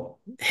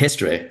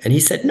 history. And he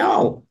said,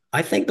 "No,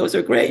 I think those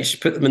are great. You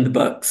should put them in the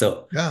book."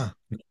 So Yeah.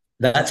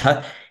 that's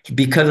how,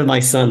 because of my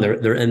son,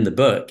 they're in the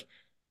book.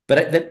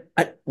 But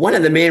one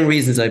of the main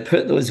reasons I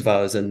put those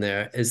vows in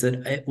there is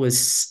that it was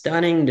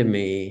stunning to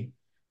me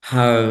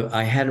how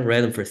I hadn't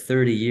read them for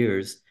 30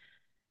 years,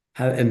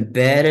 how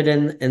embedded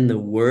in the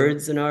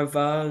words in our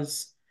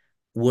vows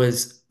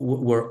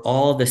were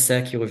all the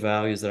secular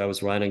values that I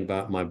was writing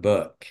about in my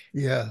book.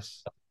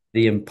 Yes.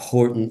 The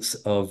importance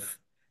of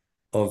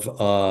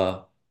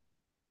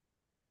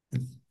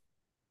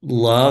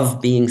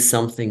love being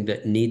something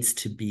that needs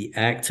to be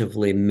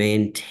actively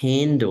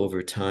maintained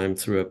over time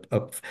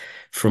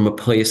from a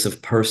place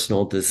of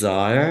personal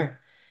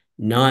desire,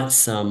 not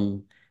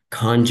some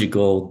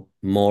conjugal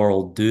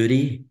moral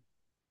duty.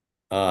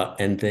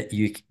 And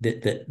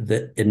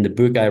that in the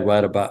book I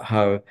write about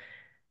how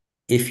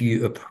if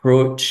you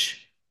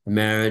approach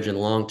marriage and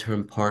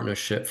long-term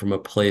partnership from a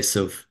place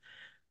of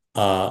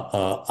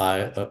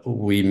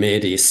we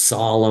made a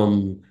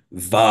solemn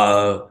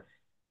vow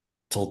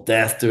till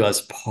death do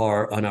us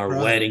part on our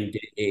Right. wedding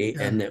day,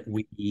 Yeah. and that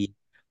we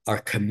are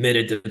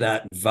committed to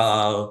that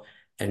vow,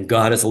 and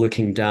God is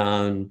looking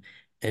down,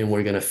 and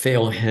we're going to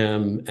fail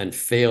him and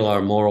fail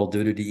our moral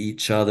duty to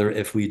each other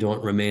if we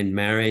don't remain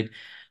married.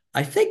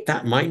 I think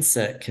that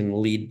mindset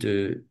can lead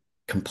to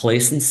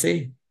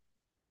complacency,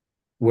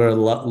 where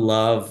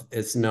love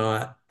is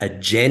not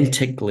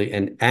agentically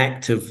and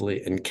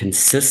actively and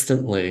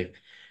consistently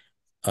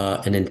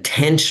and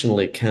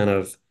intentionally kind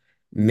of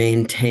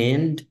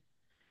maintained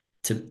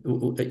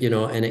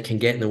and it can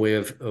get in the way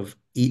of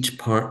each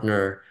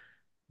partner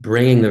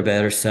bringing their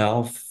better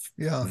self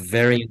Yeah.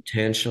 very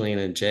intentionally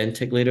and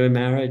agentically to a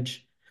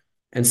marriage.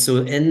 And so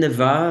in the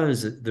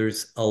vows,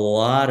 there's a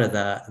lot of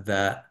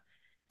that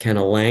kind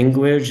of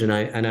language, and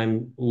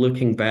I'm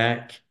looking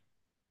back,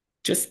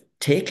 just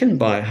taken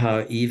by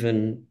how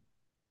even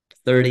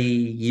 30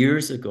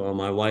 years ago,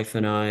 my wife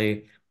and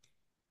I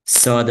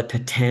saw the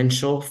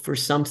potential for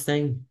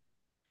something,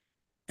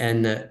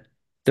 and that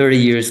 30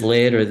 years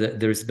later that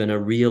there's been a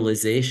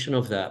realization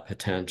of that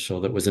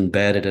potential that was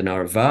embedded in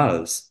our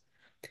vows.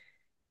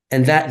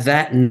 And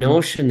that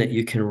notion that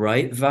you can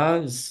write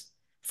vows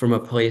from a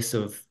place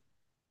of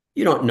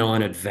you don't know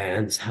in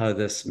advance how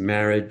this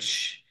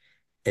marriage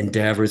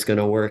endeavor is going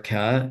to work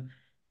out.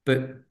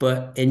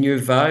 But in your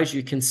vows,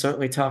 you can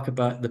certainly talk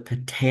about the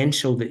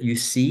potential that you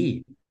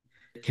see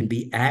can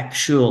be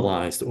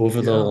actualized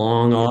over the Yeah,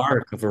 long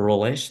arc of a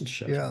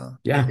relationship. yeah,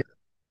 Yeah.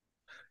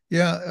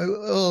 yeah.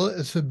 Well,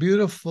 it's a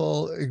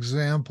beautiful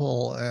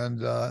example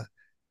and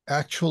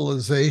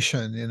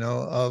actualization,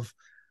 of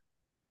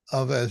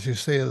as you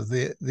say, of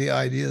the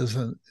ideas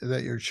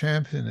that you're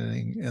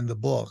championing in the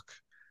book.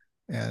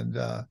 And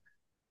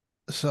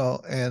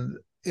and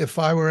if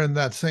I were in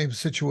that same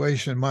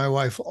situation, my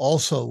wife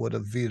also would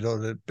have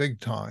vetoed it big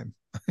time.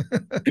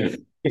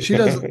 She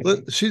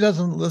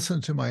doesn't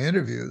listen to my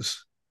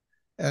interviews,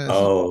 and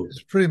Oh,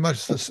 it's pretty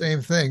much the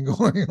same thing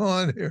going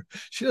on here.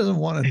 She doesn't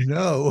want to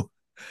know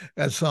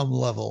at some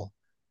level.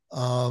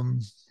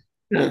 Um,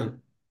 yeah.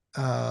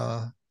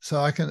 so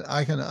I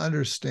can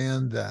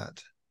understand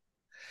that.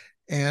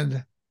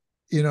 And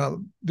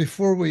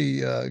before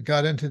we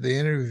got into the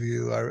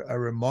interview, I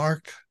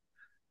remarked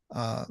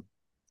uh,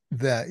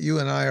 that you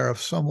and I are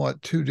of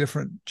somewhat two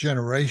different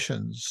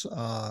generations.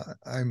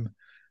 I'm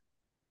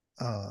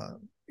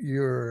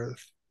You're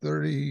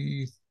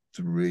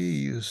 33,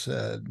 you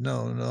said.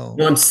 No, No,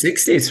 no. I'm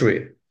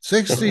 63.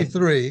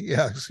 63.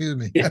 Yeah, excuse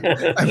me.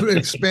 Yeah. I'm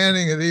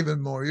expanding it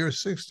even more. You're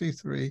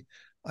 63.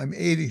 I'm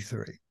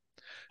 83.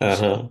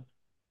 Uh-huh.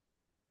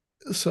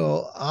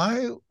 So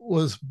I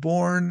was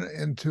born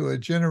into a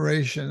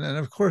generation, and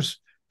of course,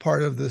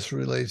 part of this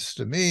relates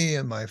to me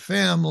and my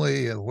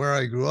family and where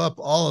I grew up,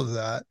 all of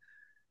that.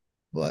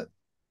 But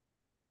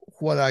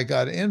what I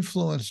got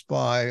influenced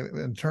by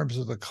in terms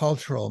of the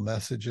cultural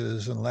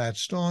messages and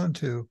latched on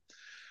to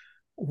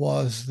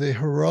was the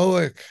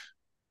heroic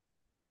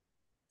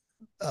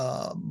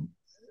um,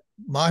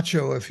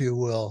 macho, if you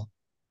will,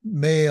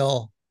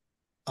 male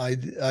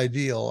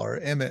ideal or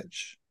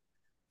image.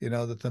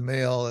 That the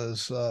male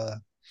is. Uh,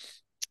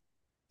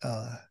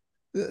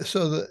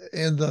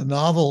 in the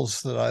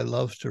novels that I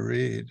love to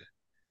read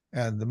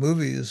and the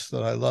movies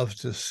that I love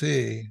to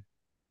see,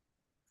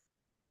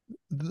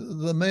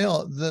 the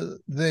male,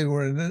 they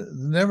were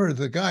never,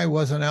 the guy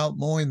wasn't out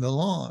mowing the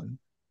lawn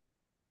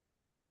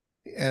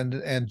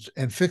and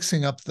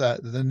fixing up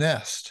the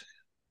nest.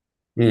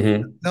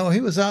 Hmm. No,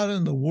 he was out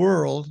in the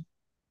world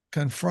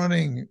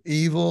confronting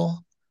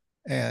evil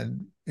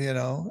and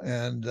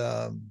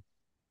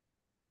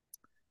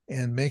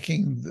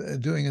making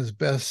doing his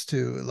best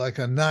to, like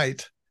a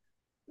knight,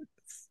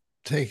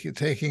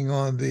 taking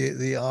on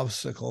the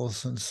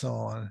obstacles and so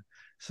on.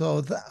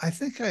 So I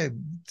think I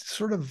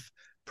sort of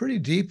pretty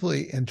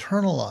deeply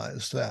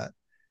internalized that.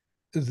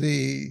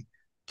 The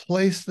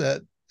place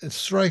that It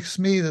strikes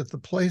me that the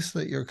place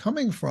that you're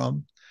coming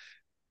from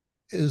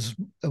is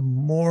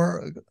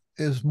more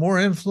more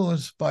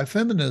influenced by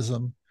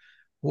feminism,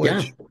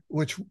 Yeah.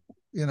 which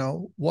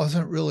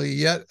wasn't really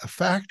yet a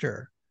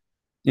factor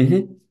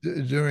Hmm.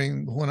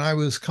 during when I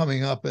was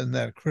coming up in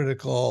that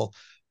critical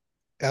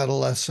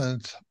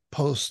adolescent, Hmm.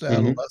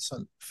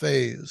 post-adolescent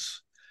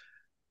phase.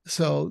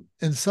 So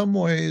in some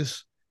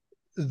ways,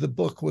 the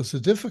book was a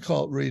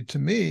difficult read to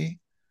me,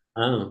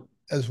 Oh.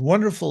 as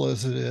wonderful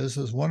as it is,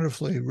 as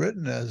wonderfully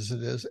written as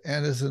it is,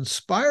 and as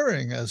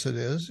inspiring as it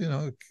is.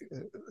 It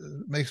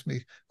makes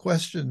me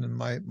question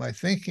my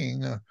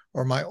thinking,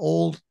 or my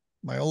old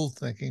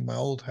thinking, my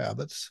old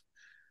habits.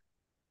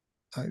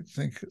 I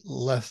think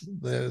less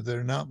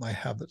they're not my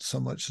habits so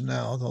much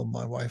now, though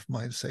my wife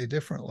might say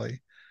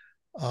differently.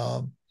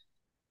 Um,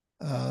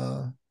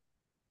 uh,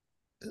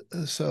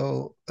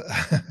 so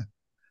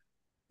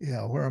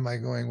yeah, where am I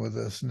going with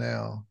this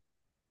now?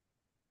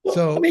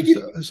 Well, I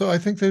mean, So I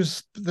think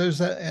there's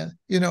that,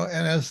 and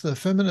as the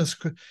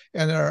feminists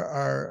and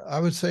our I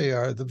would say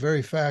are the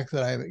very fact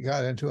that I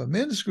got into a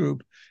men's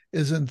group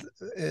isn't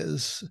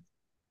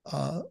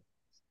uh,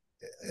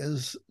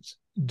 is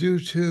due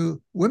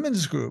to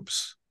women's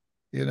groups,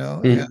 and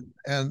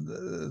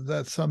mhm.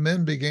 that some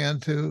men began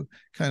to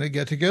kind of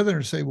get together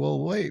and say,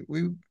 well, wait,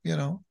 we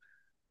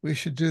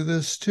should do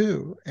this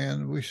too,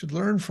 and we should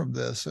learn from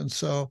this. And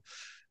so,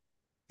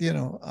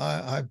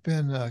 I've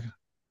been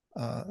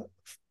uh,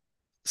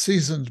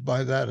 seasoned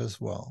by that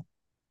as well.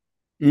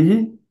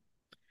 Hmm.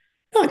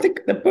 No, I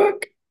think the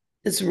book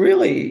is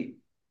really,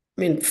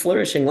 I mean,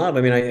 flourishing love.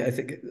 I mean, I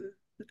think,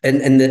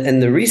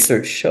 and the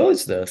research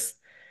shows this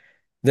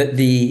that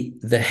the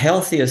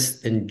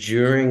healthiest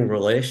enduring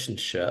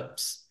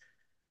relationships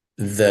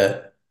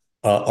that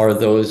are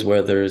those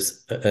where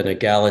there's an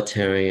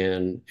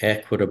egalitarian,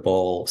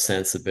 equitable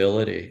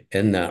sensibility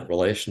in that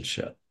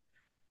relationship.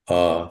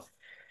 Uh,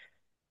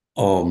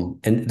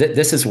 and th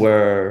this is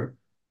where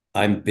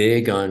I'm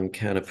big on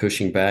kind of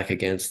pushing back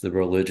against the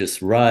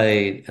religious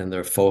right and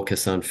their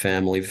focus on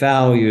family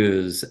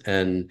values.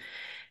 And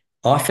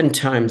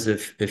oftentimes,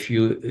 if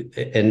you,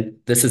 and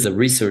this is a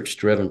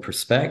research-driven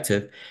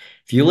perspective,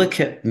 if you look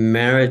at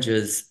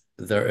marriages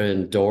that are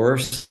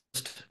endorsed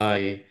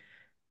a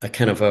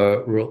kind of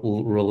a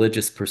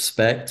religious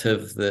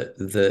perspective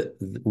that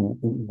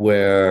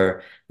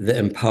where that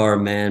empower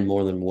men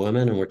more than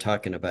women, and we're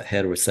talking about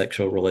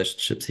heterosexual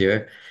relationships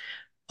here.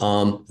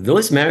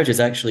 Those marriages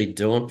actually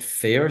don't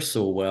fare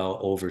so well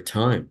over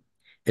time,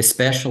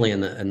 especially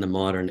in the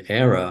modern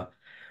era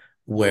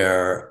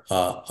where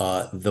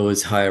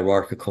those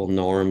hierarchical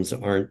norms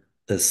aren't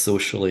as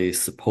socially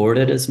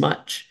supported as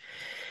much.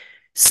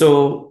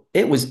 So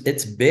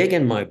it's big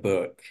in my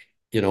book,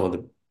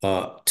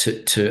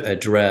 to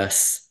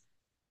address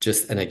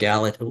just an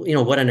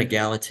what an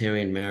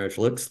egalitarian marriage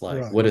looks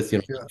like. Right. What is,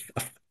 Yeah.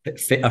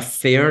 a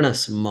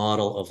fairness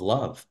model of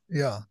love,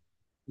 Yeah.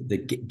 the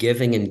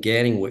giving and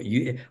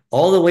getting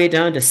all the way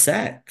down to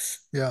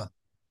sex. Yeah.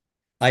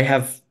 I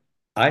have,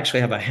 I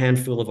actually have a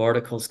handful of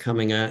articles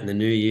coming out in the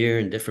new year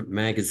in different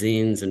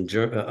magazines and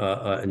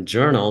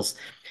journals.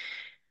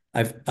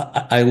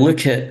 I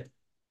look at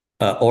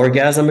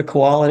orgasm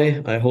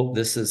equality. I hope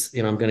this is,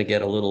 I'm going to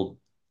get a little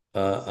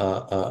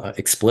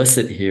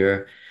explicit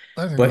here,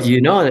 I think but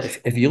it's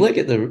if you look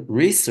at the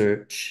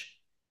research,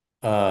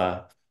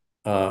 uh,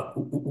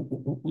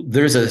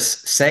 there's a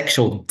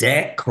sexual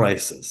debt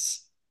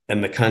crisis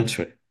in the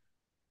country.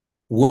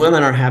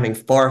 Women are having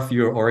far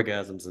fewer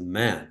orgasms than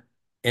men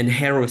in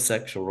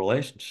heterosexual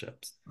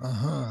relationships.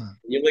 uh-huh.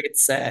 When you look at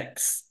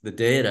sex, the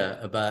data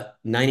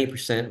about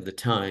 90% of the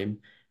time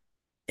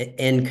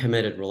in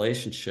committed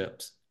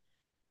relationships,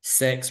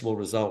 sex will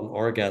result in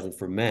orgasm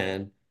for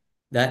men.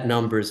 That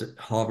number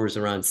hovers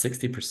around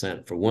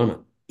 60% for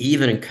women,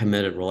 even in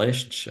committed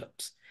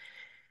relationships.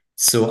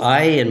 So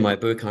in my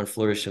book on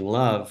flourishing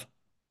love,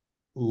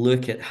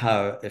 look at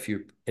how if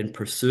you're in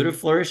pursuit of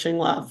flourishing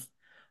love,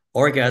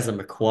 orgasm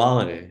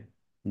equality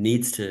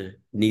needs to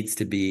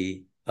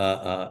be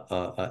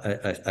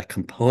a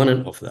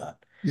component of that.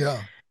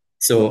 Yeah.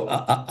 So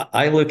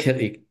I look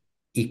at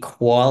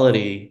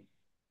equality,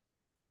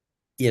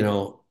 you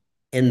know,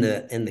 in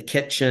the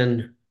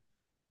kitchen,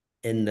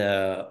 in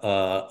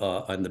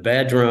the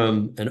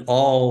bedroom, and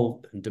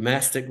all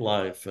domestic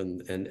life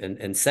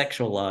and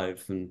sexual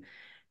life,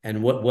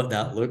 and what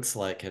that looks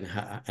like, and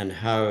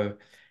how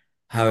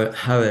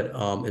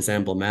it is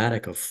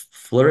emblematic of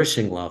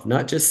flourishing love,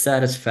 not just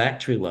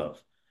satisfactory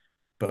love,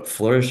 but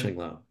flourishing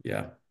love.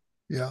 Yeah.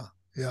 Yeah.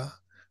 Yeah.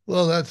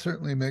 Well, that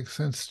certainly makes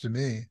sense to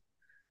me.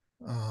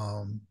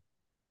 Um,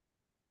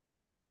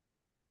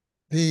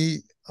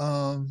 the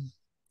um,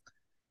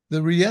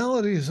 the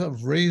realities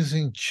of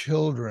raising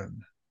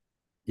children.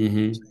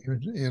 Hmm.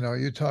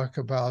 You talk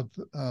about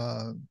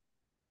uh,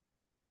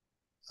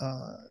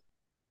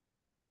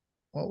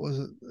 what was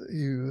it?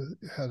 You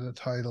had a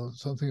title,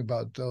 something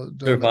about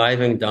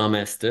Surviving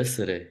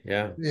domesticity.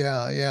 Yeah.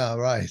 yeah, yeah,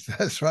 right.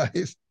 That's right.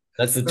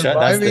 That's the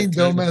Surviving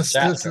title of the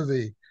chapter.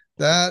 domesticity.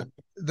 That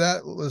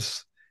that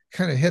was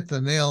kind of hit the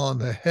nail on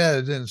the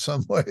head in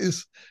some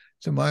ways,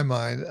 to my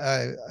mind.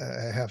 I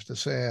have to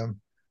say,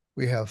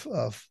 we have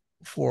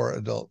four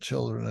adult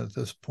children at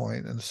this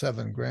point and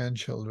seven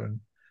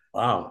grandchildren.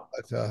 Wow.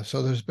 But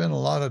so there's been a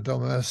lot of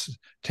domestic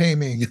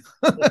taming,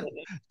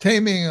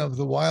 taming of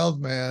the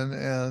wild man,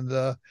 and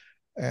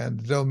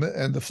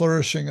the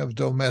flourishing of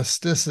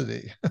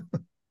domesticity.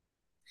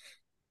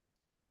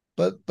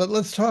 But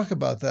let's talk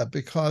about that,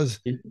 because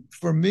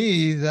for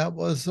me that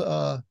was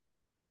a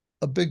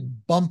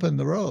big bump in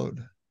the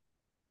road.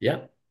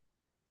 Yeah.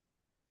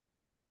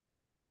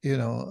 You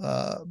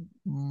know,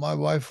 my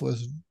wife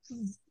was.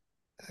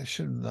 I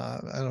should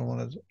not. I don't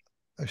want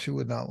to. She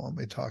would not want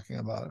me talking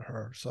about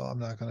her, so I'm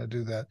not going to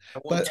do that. I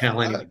won't But tell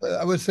anyone.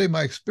 I would say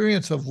my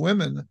experience of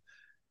women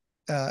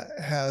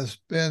has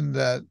been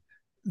that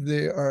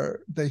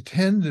they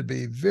tend to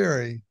be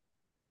very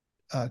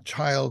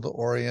child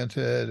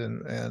oriented,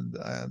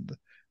 and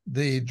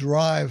the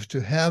drive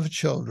to have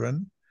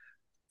children.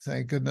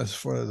 Thank goodness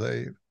for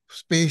the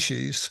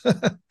species.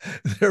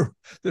 their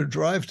their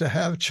drive to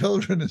have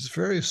children is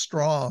very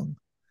strong,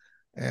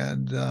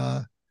 and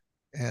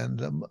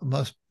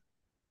must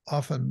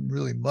often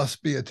really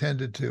must be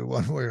attended to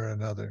one way or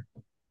another.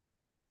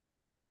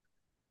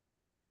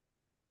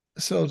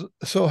 So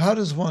how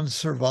does one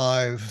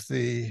survive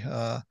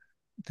the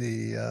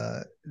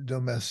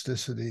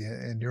domesticity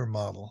in your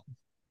model?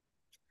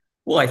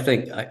 Well, I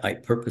think I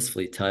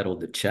purposefully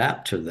titled the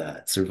chapter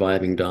that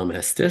Surviving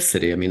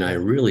Domesticity. I mean, I Yeah,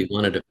 really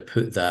wanted to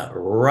put that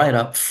right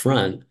up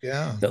front,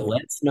 yeah, that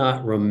let's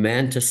not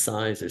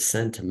romanticize or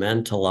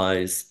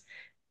sentimentalize,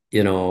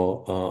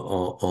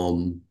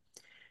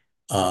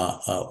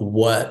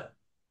 what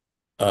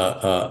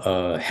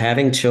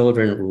having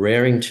children,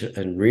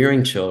 and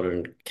rearing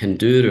children can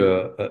do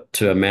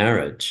to a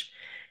marriage.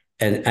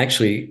 And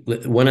actually,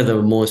 one of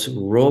the most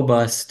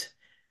robust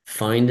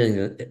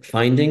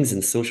findings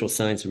in social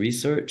science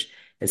research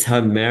is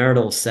how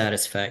marital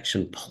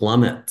satisfaction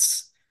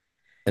plummets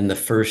in the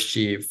first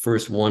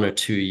 1 or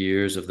 2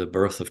 years of the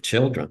birth of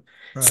children.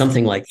 right,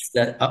 Something like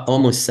that,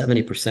 almost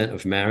 70%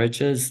 of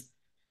marriages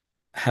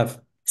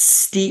have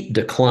steep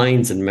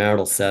declines in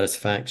marital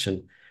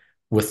satisfaction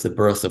with the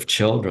birth of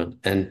children.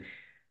 And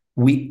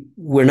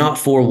we're not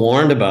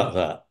forewarned about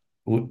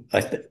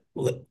that.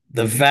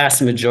 the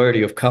vast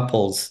majority of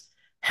couples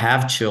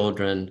have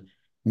children.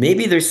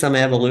 Maybe there's some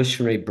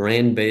evolutionary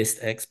brain-based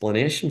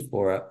explanation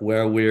for it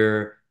where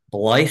we're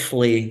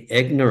blithely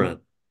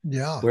ignorant.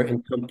 Yeah, We're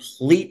in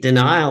complete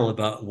denial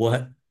about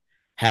what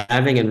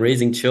having and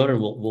raising children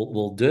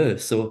will do.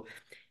 So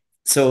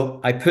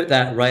I put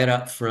that right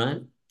up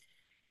front.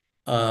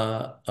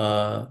 Uh,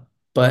 uh,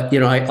 but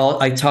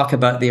I talk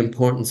about the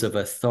importance of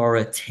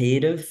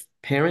authoritative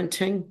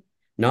parenting,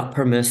 not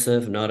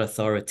permissive, not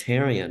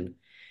authoritarian,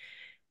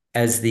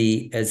 as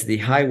the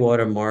high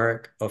water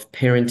mark of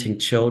parenting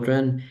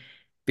children,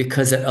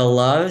 because it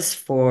allows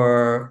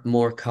for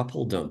more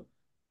coupledom.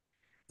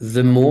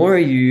 The more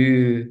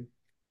you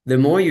the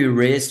more you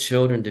raise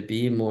children to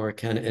be more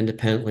kind of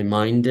independently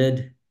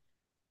minded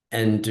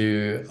and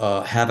to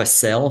have a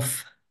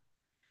self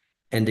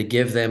and to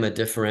give them a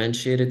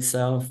differentiated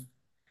self,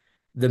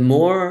 the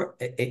more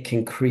it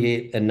can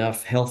create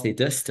enough healthy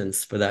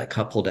distance for that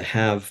couple to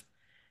have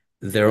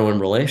their own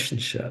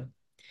relationship.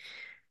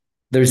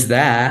 There's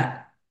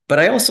that, but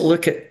I also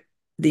look at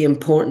the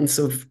importance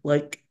of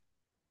like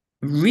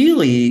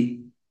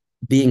really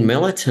being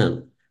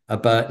militant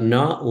about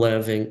not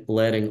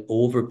letting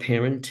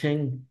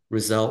over-parenting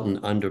result in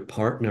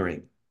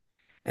under-partnering,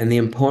 and the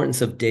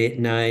importance of date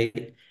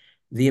night,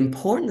 the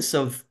importance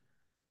of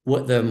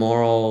what the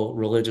moral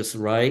religious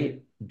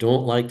right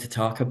don't like to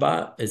talk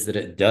about is that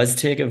it does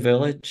take a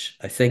village.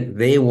 I think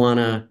they want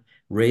to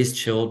raise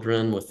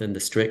children within the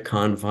strict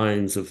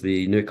confines of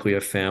the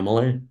nuclear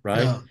family,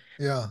 yeah, right?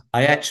 yeah,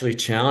 I actually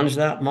challenge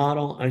that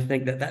model. I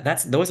think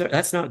that's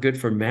not good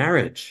for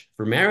marriage.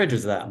 For marriage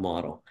is that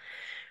model.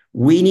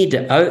 We need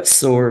to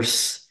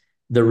outsource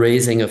the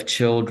raising of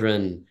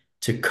children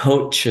to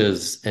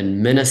coaches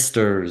and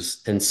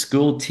ministers and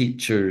school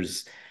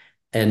teachers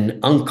and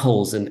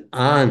uncles and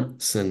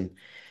aunts, and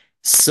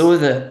so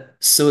that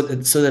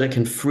it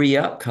can free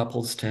up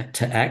couples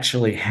to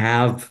actually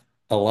have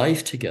a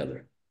life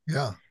together.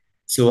 yeah,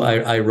 So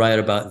I write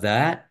about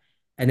that.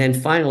 And then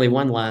finally,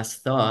 one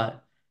last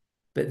thought.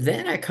 But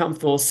then I come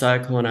full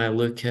cycle and I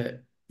look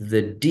at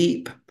the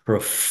deep,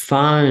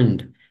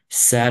 profound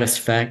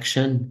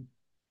satisfaction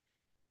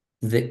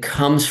that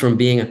comes from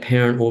being a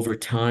parent over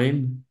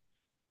time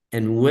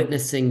and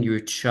witnessing your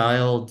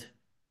child,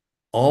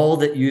 all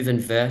that you've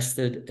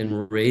invested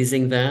in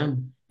raising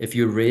them, if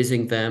you're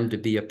raising them to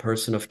be a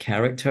person of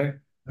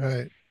character,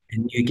 right,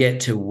 and you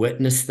get to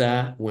witness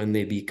that when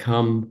they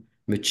become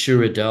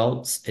mature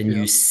adults and yeah,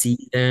 you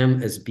see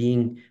them as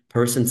being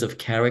persons of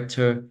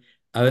character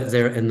out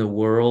there in the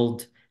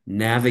world,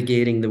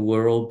 navigating the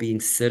world,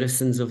 being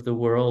citizens of the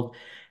world,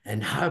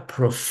 and how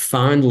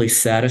profoundly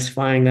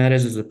satisfying that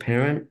is as a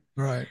parent.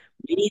 right.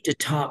 We need to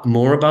talk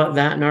more about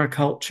that in our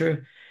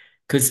culture.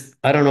 Because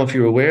I don't know if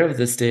you're aware of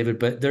this, David,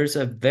 but there's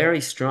a very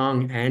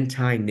strong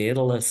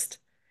anti-natalist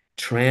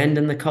trend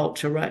in the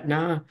culture right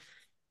now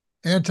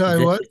Anti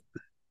that what?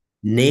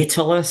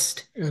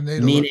 natalist,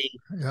 Natalist. meaning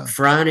Yeah,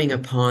 frowning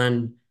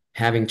upon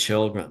having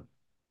children.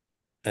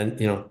 And,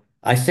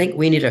 I think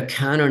we need a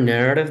counter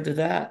narrative to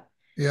that.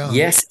 yeah,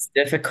 Yes, it's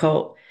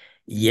difficult.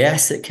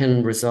 Yes, it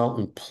can result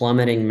in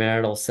plummeting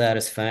marital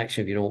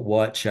satisfaction if you don't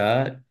watch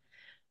out.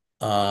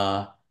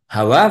 Uh,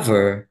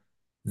 However,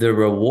 the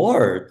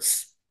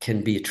rewards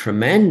can be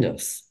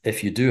tremendous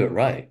if you do it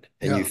right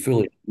and you yeah,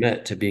 fully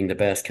commit to being the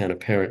best kind of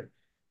parent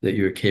that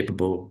you're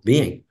capable of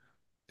being.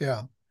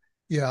 yeah,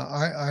 yeah.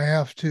 I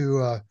have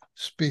to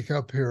speak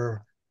up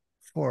here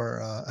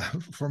for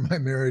for my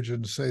marriage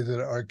and say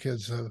that our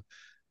kids have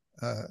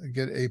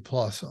get A+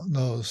 on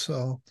those.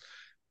 So,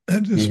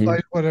 and Hmm.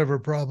 despite whatever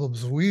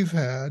problems we've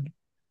had,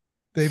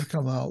 they've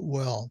come out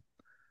well,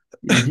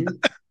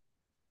 Hmm.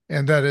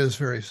 and that is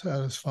very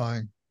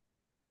satisfying,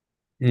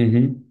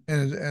 Hmm.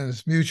 and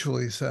it's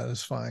mutually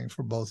satisfying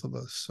for both of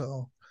us.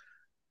 So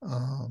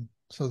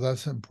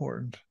that's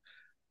important.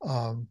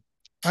 Um,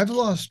 I've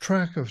lost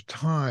track of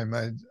time.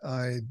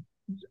 I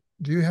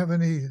do you have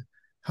any?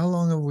 How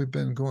long have we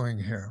been going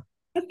here?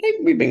 I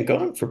think we've been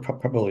going for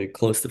probably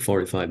close to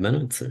 45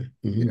 minutes.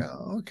 Yeah.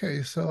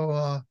 Okay.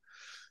 So,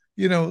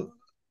 you know,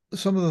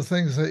 some of the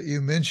things that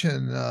you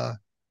mentioned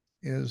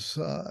is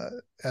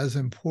as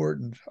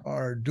important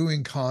are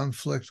doing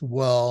conflict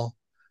well,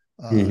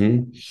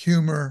 Hmm.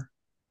 humor,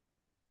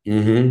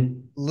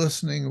 Hmm.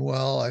 listening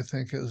well. I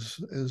think is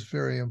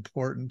very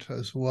important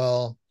as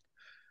well.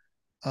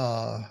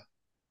 Uh,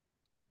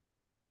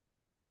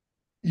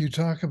 you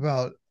talk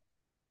about,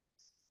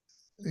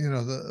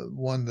 the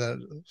one that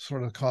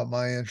sort of caught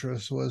my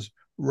interest was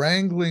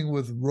wrangling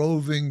with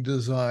roving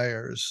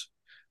desires.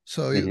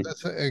 So Hmm.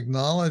 that's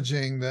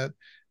acknowledging that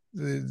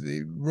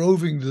the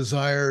roving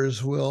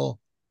desires will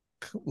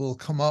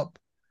come up.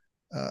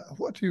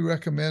 What do you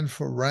recommend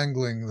for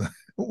wrangling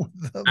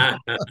with them?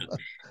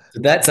 So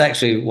that's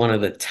actually one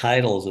of the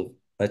titles of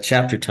a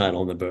chapter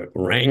title in the book,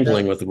 Yeah,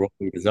 Wrangling with the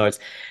Rolling Desires.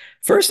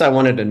 First, I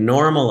wanted to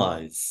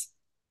normalize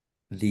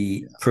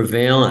the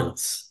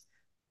prevalence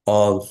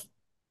of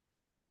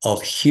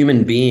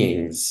human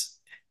beings,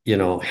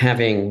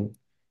 having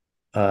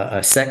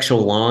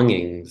sexual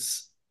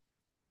longings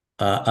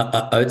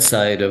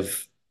outside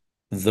of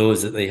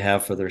those that they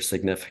have for their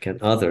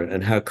significant other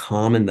and how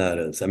common that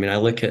is. I mean, I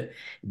look at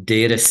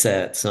data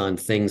sets on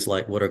things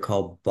like what are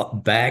called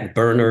back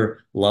burner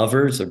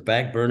lovers or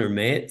back burner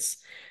mates,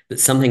 that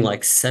something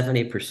like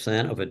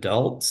 70% of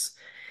adults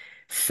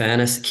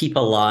keep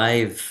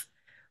alive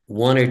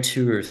one or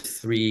two or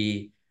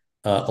three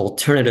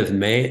alternative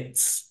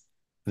mates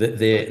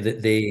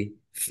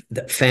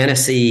that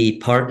fantasy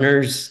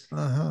partners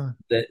Uh-huh.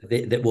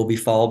 that will be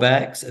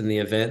fallbacks in the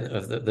event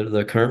of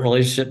the current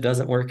relationship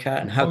doesn't work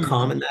out, and how Oh yeah.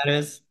 common that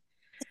is.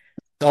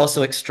 It's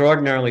also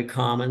extraordinarily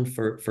common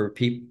for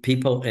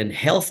people in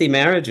healthy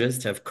marriages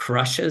to have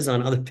crushes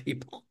on other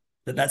people.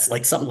 That's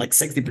like something like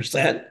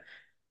 60%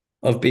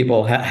 of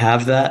people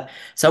have that.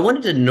 So I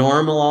wanted to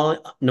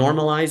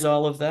normalize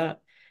all of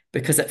that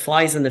because it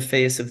flies in the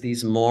face of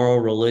these moral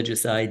um,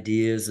 religious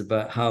ideas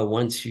about how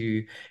once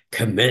you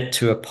commit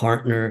to a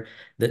partner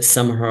that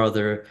somehow or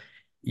other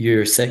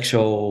your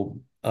sexual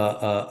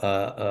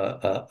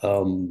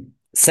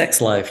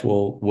sex life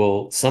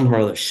will somehow or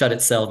other shut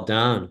itself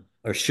down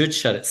or should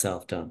shut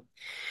itself down.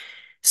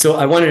 So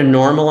I wanted to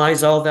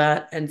normalize all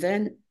that. And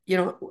then,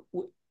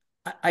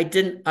 I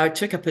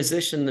took a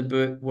position in the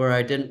book where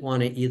I didn't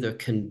want to either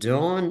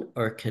condone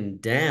or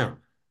condemn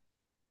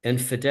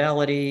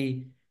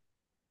infidelity,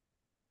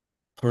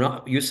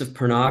 use of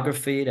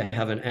pornography to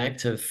have an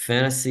active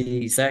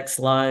fantasy sex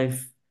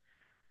life.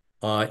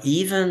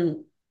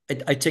 Even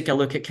I take a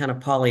look at kind of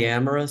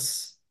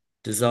polyamorous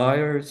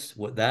desires,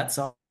 what that's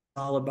all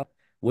about,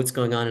 what's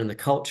going on in the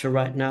culture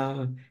right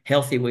now,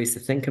 healthy ways to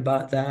think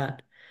about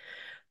that.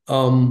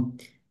 Um,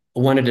 I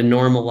wanted to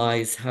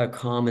normalize how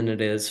common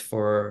it is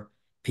for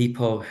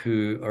people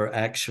who are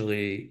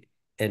actually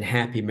in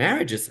happy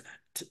marriages,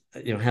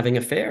 having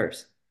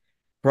affairs.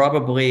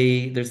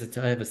 Probably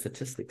I have a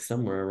statistic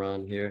somewhere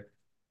around here.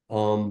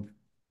 Um,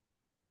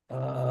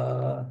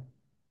 uh,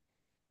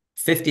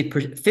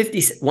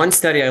 one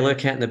study I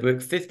look at in the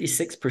book,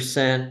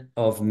 56%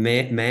 of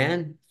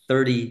man,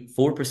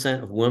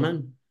 34% of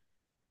women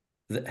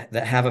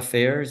that have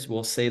affairs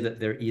will say that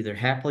they're either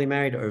happily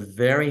married or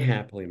very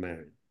happily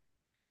married.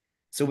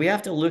 So we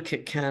have to look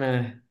at kind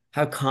of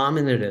how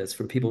common it is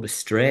for people to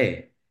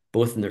stray,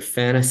 both in their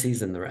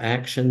fantasies and their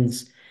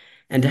actions,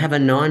 and to have a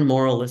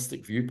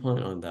non-moralistic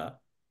viewpoint on that.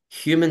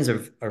 Humans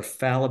are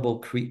fallible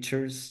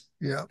creatures,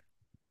 Yeah.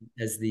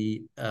 as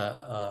the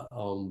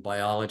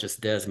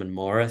biologist Desmond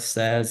Morris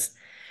says.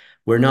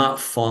 We're not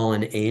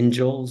fallen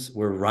angels,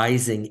 we're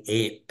rising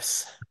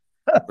apes.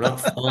 We're not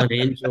fallen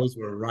angels,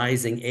 we're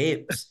rising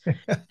apes.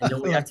 And then I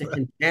we have like to that.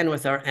 contend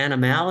with our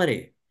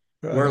animality.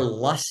 We're Right.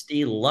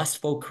 lusty,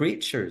 lustful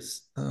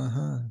creatures.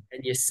 Uh-huh.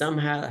 And you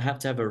somehow have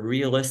to have a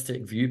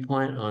realistic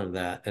viewpoint on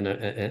that in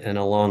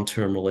a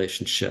long-term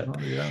relationship. Oh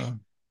yeah.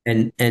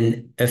 And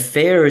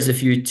affairs,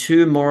 if you're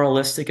too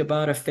moralistic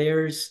about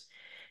affairs,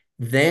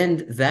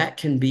 then that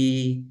can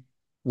be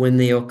when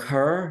they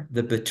occur,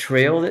 the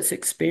betrayal that's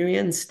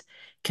experienced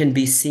can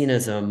be seen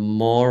as a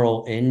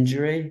moral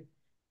injury,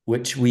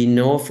 which we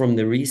know from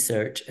the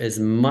research is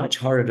much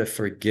harder to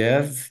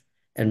forgive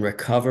and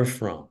recover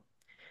from.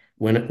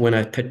 When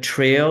a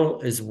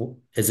betrayal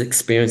is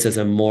experienced as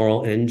a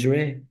moral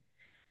injury,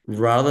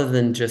 rather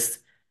than just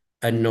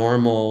a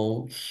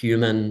normal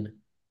human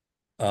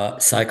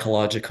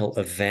psychological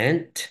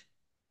event,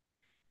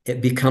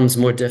 it becomes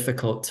more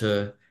difficult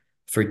to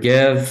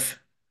forgive,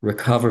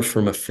 recover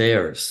from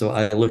affairs. So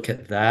I look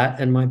at that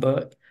in my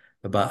book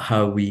about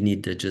how we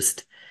need to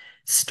just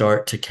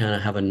start to kind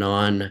of have a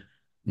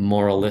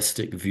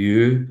non-moralistic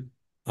view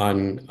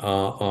on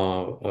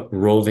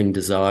roving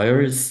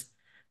desires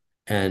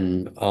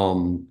and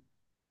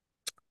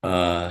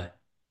uh,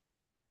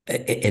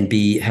 and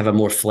be have a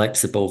more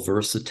flexible,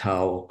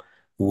 versatile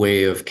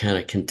way of kind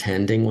of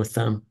contending with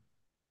them.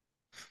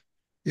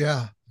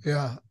 Yeah.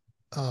 Yeah.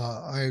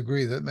 I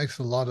agree. That makes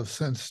a lot of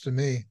sense to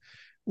me.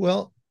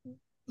 Well,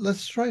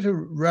 let's try to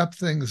wrap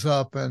things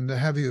up and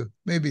have you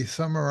maybe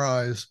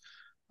summarize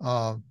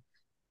uh,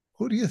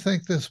 who do you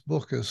think this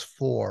book is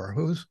for?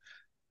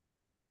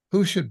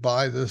 Who should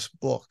buy this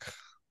book?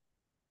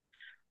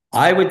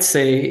 I would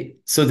say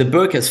so. The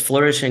book is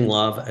Flourishing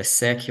Love, a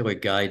secular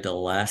guide to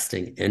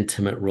lasting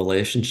intimate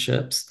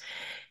relationships.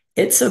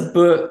 It's a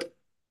book,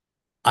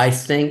 I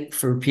think,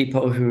 for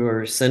people who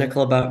are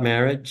cynical about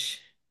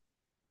marriage,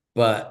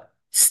 but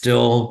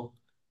still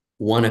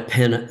want to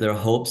pin their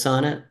hopes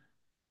on it,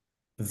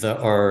 that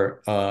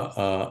are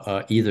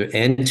either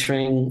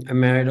entering a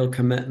marital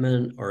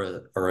commitment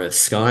or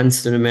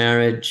ensconced in a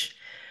marriage,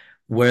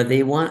 where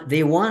they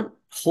want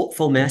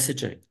hopeful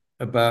messaging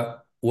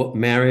about what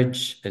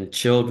marriage and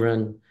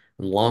children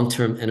and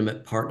long-term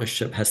intimate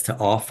partnership has to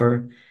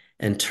offer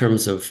in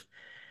terms of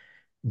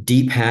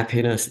deep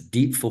happiness,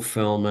 deep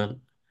fulfillment,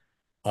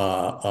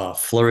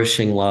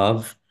 flourishing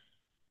love.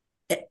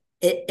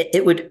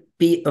 It would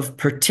be of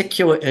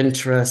particular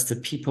interest to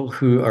people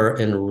who are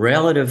in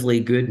relatively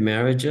good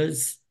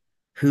marriages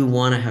who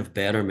want to have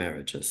better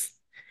marriages,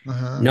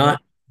 Uh-huh.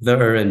 not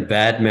that are in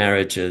bad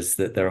marriages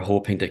that they're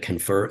hoping to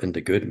convert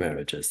into good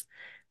marriages,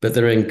 but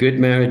they're in good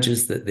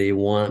marriages that they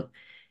want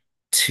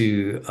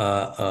to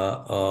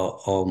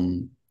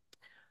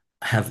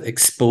have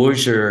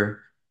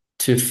exposure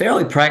to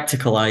fairly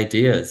practical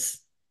ideas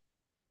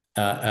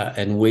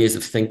and ways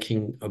of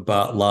thinking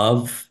about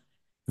love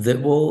that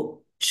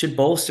should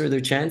bolster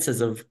their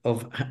chances of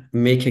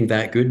making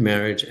that good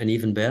marriage an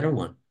even better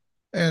one.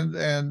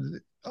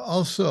 And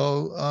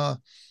also,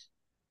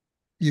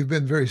 you've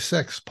been very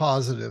sex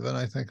positive, and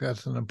I think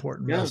that's an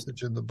important Yeah.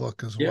 message in the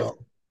book as Yeah.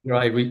 well.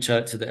 I reach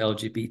out to the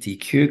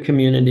LGBTQ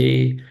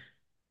community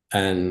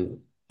and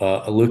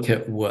look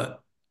at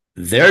what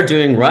they're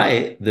doing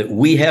right that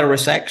we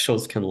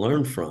heterosexuals can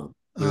learn from.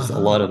 There's a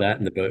Uh-huh. lot of that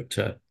in the book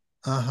too.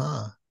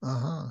 Uh-huh.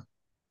 Uh-huh.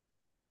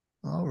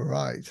 All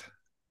right.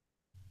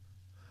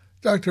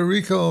 Dr.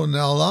 Enrico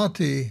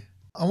Gnaulati,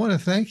 I want to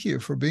thank you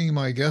for being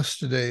my guest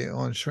today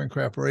on Shrink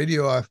Wrap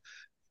Radio.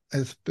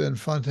 It's been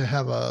fun to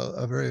have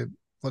a very,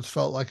 what's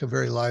felt like a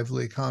very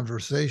lively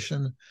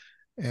conversation.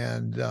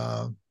 And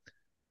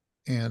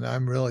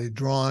I'm really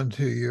drawn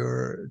to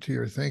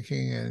your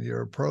thinking and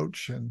your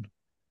approach, and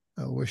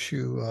I wish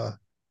you a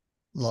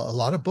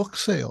lot of book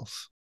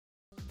sales.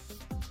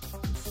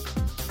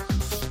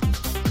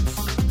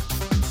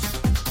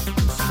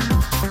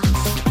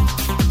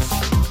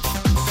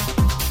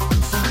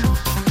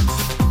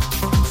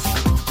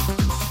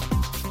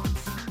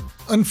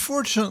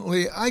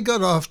 Unfortunately, I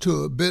got off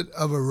to a bit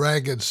of a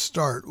ragged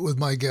start with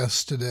my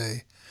guest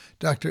today,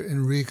 Dr.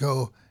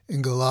 Enrico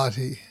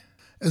Gnaulati.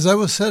 As I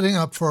was setting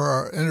up for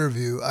our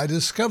interview, I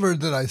discovered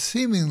that I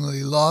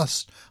seemingly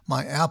lost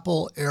my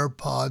Apple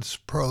AirPods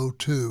Pro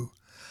 2.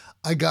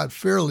 I got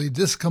fairly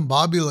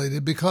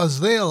discombobulated because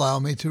they allow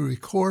me to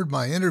record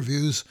my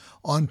interviews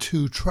on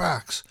 2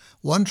 tracks,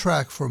 one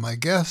track for my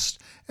guest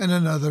and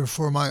another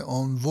for my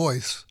own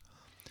voice.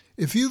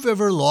 If you've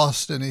ever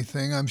lost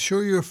anything, I'm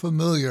sure you're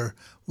familiar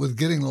with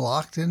getting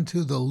locked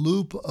into the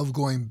loop of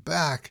going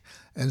back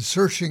and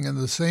searching in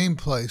the same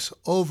place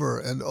over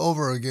and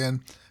over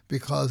again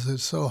because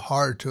it's so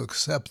hard to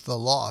accept the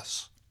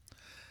loss.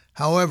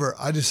 However,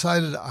 I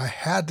decided I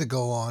had to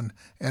go on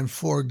and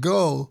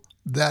forego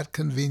that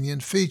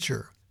convenient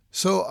feature.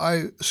 So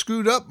I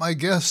screwed up my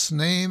guest's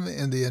name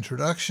in the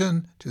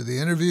introduction to the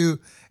interview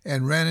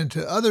and ran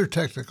into other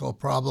technical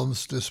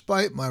problems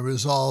despite my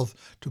resolve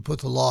to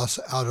put the loss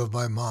out of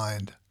my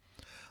mind.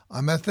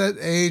 I'm at that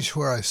age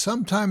where I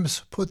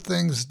sometimes put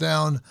things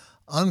down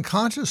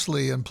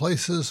unconsciously in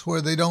places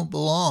where they don't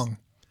belong.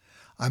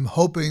 I'm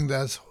hoping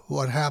that's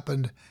what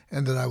happened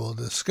and that I will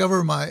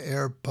discover my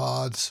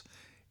AirPods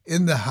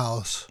in the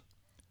house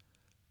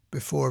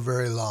before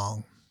very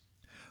long.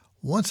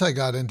 Once I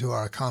got into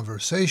our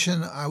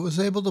conversation, I was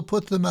able to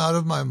put them out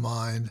of my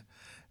mind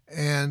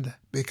and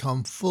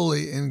become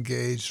fully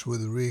engaged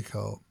with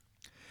Rico.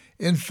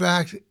 In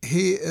fact,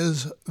 he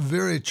is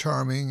very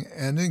charming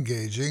and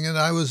engaging, and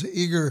I was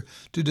eager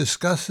to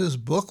discuss his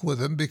book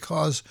with him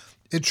because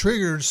it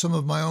triggered some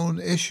of my own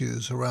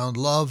issues around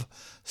love,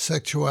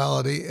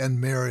 sexuality, and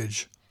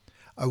marriage.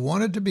 I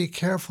wanted to be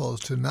careful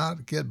to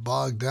not get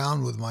bogged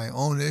down with my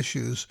own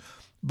issues,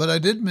 but I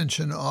did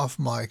mention off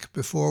mic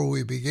before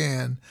we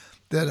began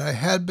that I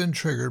had been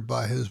triggered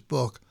by his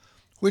book,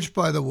 which,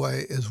 by the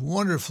way, is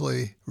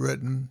wonderfully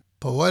written,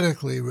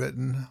 poetically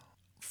written,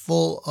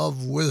 full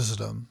of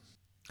wisdom.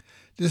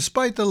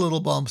 Despite the little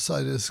bumps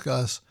I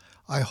discuss,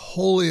 I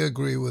wholly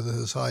agree with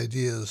his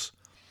ideas.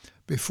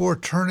 Before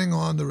turning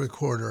on the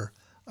recorder,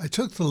 I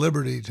took the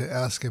liberty to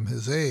ask him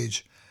his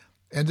age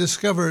and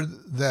discovered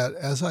that,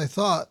 as I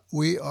thought,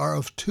 we are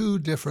of 2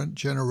 different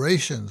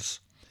generations.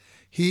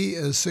 He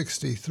is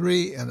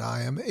 63 and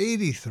I am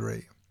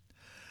 83.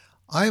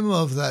 I'm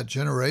of that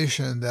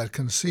generation that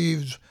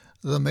conceived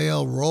the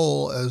male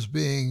role as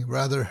being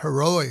rather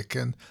heroic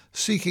and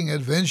seeking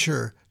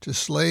adventure to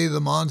slay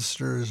the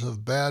monsters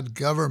of bad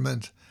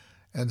government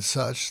and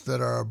such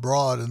that are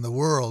abroad in the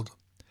world.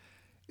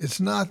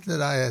 It's not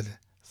that I had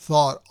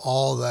thought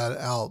all that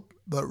out,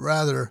 but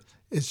rather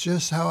it's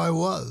just how I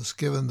was,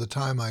 given the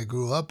time I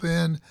grew up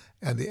in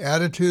and the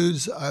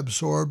attitudes I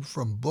absorbed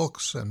from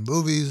books and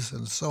movies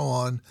and so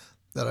on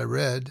that I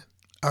read.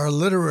 Our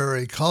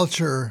literary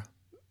culture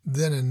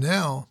then and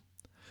now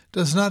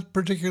does not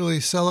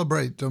particularly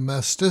celebrate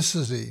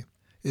domesticity.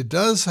 It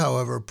does,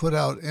 however, put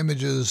out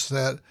images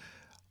that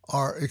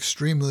are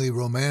extremely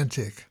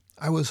romantic.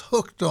 I was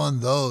hooked on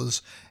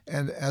those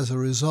and as a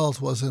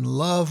result was in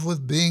love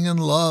with being in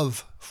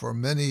love for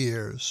many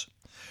years.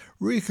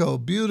 Rico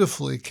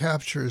beautifully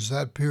captures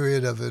that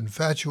period of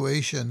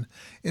infatuation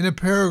in a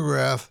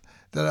paragraph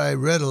that I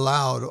read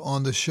aloud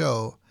on the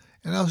show,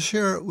 and I'll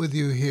share it with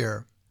you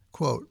here.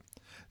 Quote,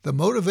 "The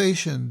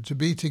motivation to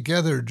be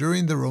together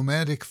during the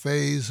romantic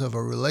phase of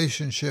a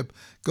relationship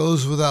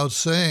goes without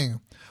saying,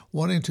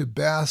 wanting to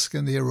bask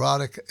in the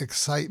erotic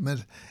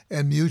excitement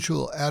and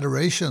mutual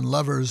adoration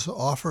lovers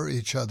offer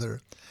each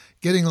other,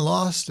 getting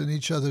lost in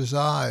each other's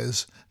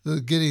eyes, the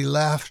giddy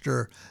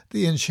laughter,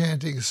 the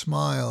enchanting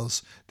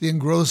smiles, the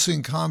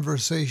engrossing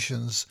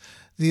conversations,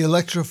 the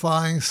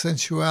electrifying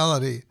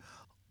sensuality,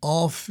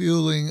 all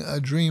fueling a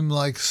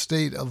dreamlike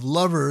state of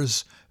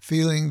lovers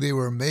feeling they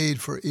were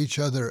made for each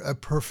other, a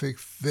perfect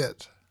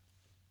fit."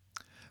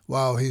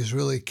 Wow, he's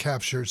really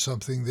captured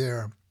something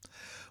there.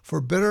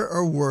 For better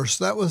or worse,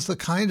 that was the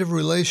kind of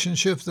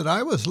relationship that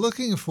I was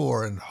looking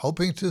for and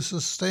hoping to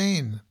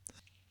sustain.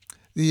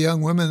 The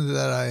young women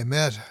that I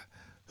met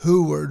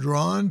who were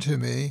drawn to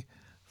me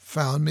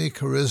found me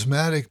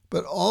charismatic,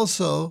 but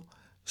also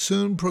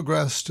soon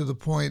progressed to the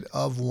point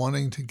of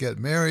wanting to get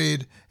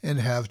married and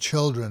have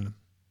children.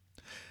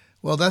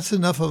 Well, that's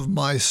enough of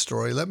my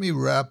story. Let me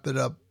wrap it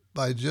up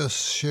by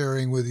just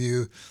sharing with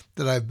you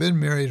that I've been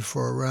married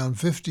for around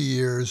 50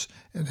 years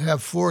and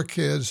have 4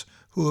 kids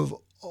who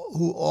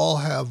all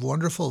have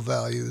wonderful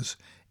values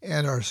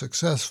and are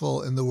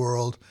successful in the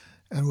world,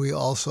 and we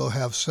also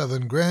have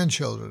 7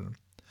 grandchildren.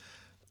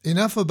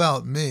 Enough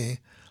about me.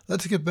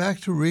 Let's get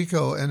back to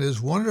Rico and his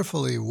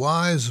wonderfully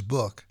wise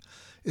book.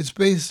 It's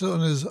based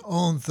on his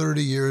own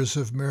 30 years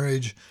of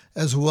marriage,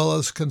 as well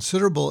as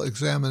considerable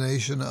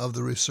examination of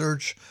the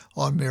research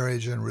on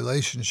marriage and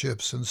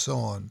relationships and so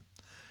on.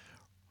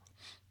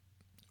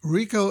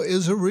 Rico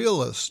is a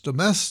realist.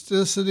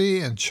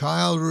 Domesticity and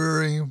child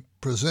rearing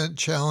present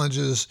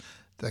challenges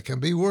that can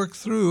be worked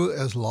through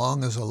as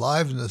long as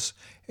aliveness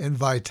and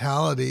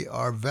vitality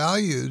are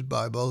valued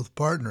by both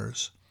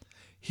partners.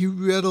 He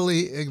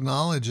readily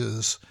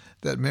acknowledges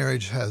that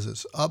marriage has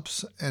its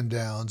ups and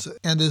downs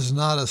and is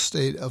not a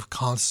state of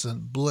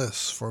constant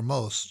bliss for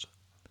most.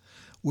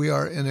 We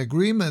are in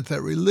agreement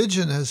that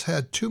religion has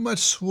had too much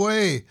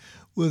sway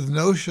with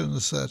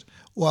notions that,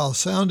 while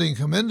sounding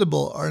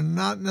commendable, are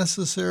not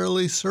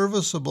necessarily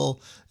serviceable,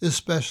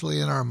 especially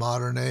in our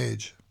modern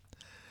age.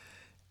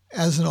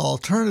 As an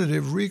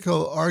alternative,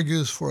 Rico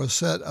argues for a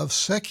set of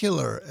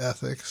secular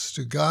ethics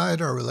to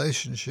guide our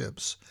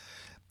relationships.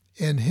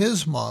 In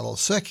his model,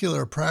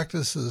 secular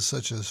practices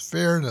such as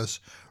fairness,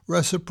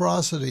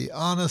 reciprocity,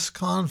 honest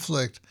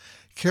conflict,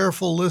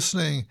 careful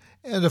listening,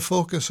 and a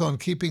focus on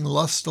keeping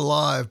lust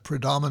alive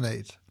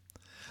predominate.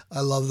 I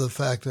love the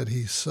fact that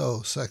he's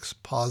so sex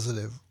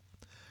positive.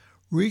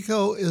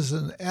 Rico is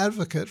an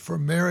advocate for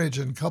marriage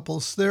and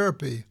couples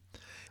therapy.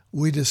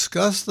 We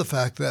discussed the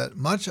fact that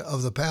much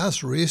of the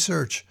past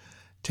research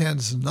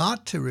tends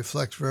not to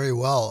reflect very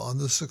well on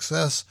the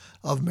success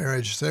of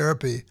marriage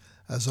therapy,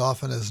 as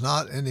often as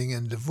not ending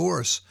in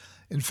divorce.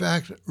 In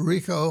fact,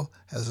 Rico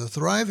has a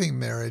thriving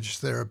marriage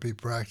therapy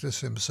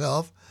practice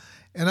himself,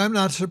 and I'm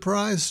not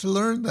surprised to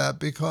learn that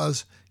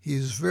because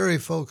he's very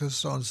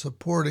focused on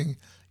supporting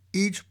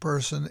each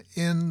person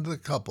in the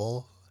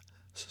couple's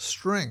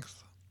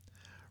strength.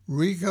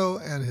 Rico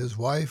and his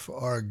wife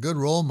are good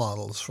role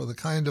models for the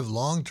kind of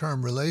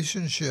long-term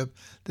relationship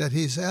that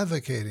he's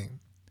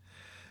advocating.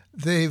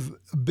 They've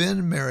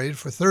been married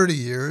for 30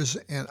 years,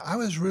 and I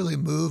was really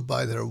moved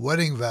by their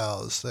wedding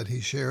vows that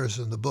he shares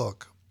in the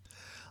book.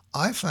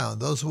 I found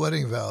those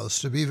wedding vows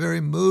to be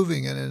very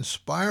moving and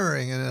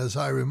inspiring, and as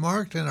I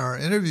remarked in our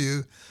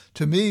interview,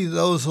 to me,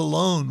 those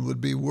alone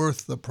would be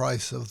worth the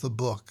price of the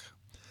book.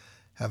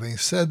 Having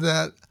said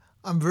that,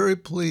 I'm very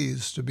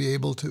pleased to be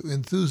able to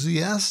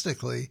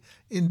enthusiastically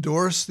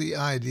endorse the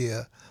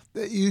idea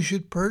that you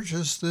should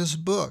purchase this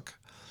book.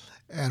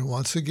 And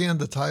once again,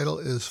 the title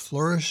is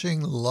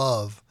Flourishing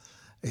Love,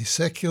 a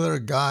Secular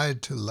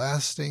Guide to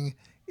Lasting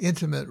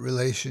Intimate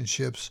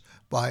Relationships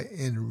by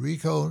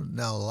Enrico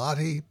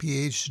Gnaulati,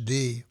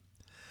 PhD.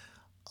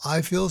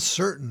 I feel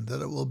certain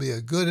that it will be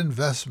a good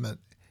investment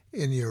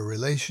in your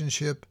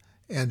relationship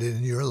and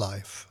in your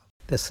life.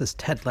 This is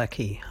Ted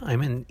Leckie.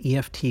 I'm an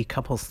EFT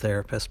couples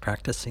therapist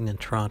practicing in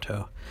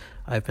Toronto.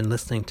 I've been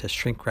listening to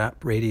Shrink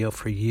Wrap Radio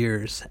for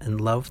years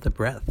and love the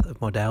breadth of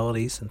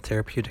modalities and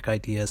therapeutic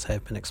ideas I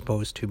have been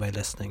exposed to by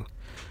listening.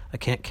 I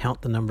can't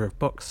count the number of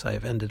books I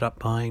have ended up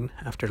buying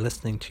after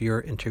listening to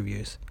your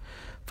interviews,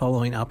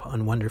 following up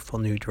on wonderful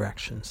new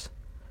directions.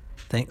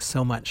 Thanks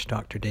so much,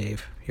 Dr.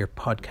 Dave. Your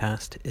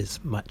podcast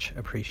is much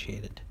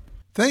appreciated.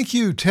 Thank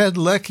you, Ted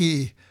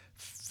Leckie,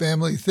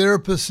 family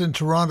therapist in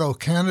Toronto,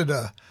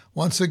 Canada.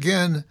 Once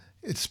again,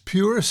 it's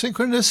pure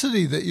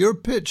synchronicity that your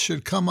pitch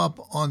should come up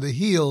on the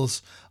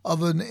heels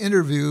of an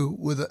interview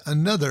with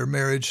another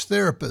marriage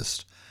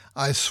therapist.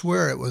 I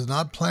swear it was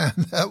not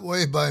planned that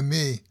way by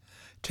me.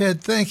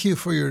 Ted, thank you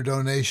for your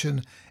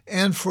donation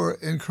and for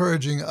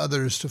encouraging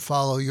others to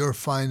follow your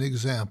fine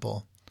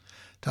example.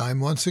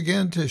 Time once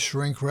again to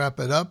shrink wrap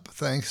it up.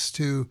 Thanks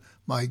to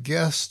my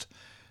guest,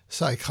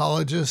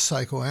 psychologist,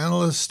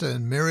 psychoanalyst,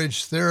 and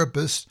marriage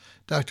therapist,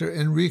 Dr.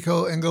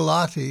 Enrico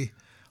Gnaulati,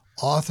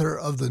 author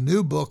of the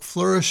new book,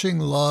 Flourishing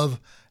Love,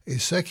 A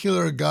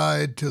Secular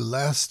Guide to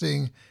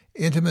Lasting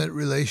Intimate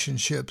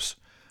Relationships,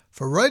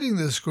 for writing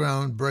this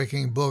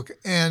groundbreaking book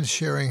and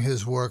sharing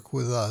his work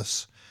with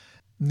us.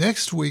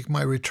 Next week,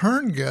 my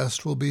return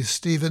guest will be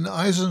Stephen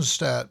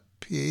Eisenstadt,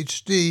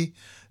 PhD,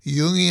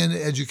 Jungian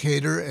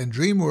educator and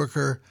dream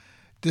worker,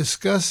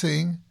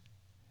 discussing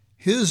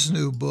his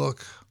new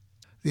book,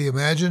 The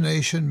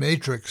Imagination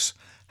Matrix,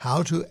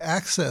 How to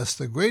Access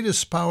the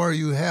Greatest Power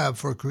You Have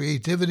for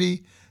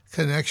Creativity,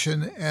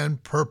 Connection,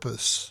 and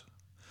Purpose.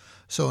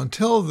 So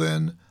until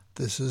then,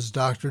 this is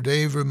Dr.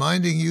 Dave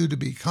reminding you to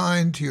be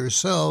kind to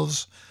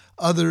yourselves,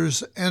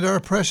 others, and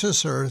our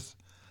precious earth,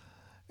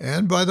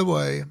 And by the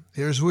way,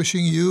 here's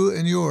wishing you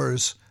and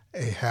yours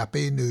a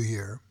Happy New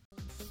Year.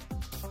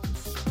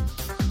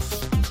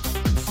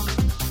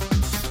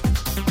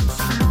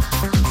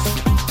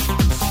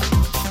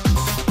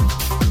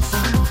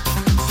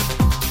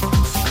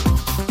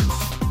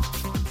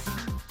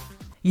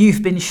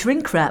 You've been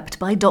shrink-wrapped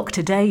by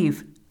Dr.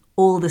 Dave.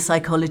 All the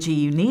psychology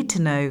you need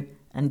to know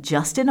and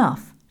just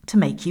enough to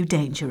make you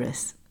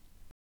dangerous.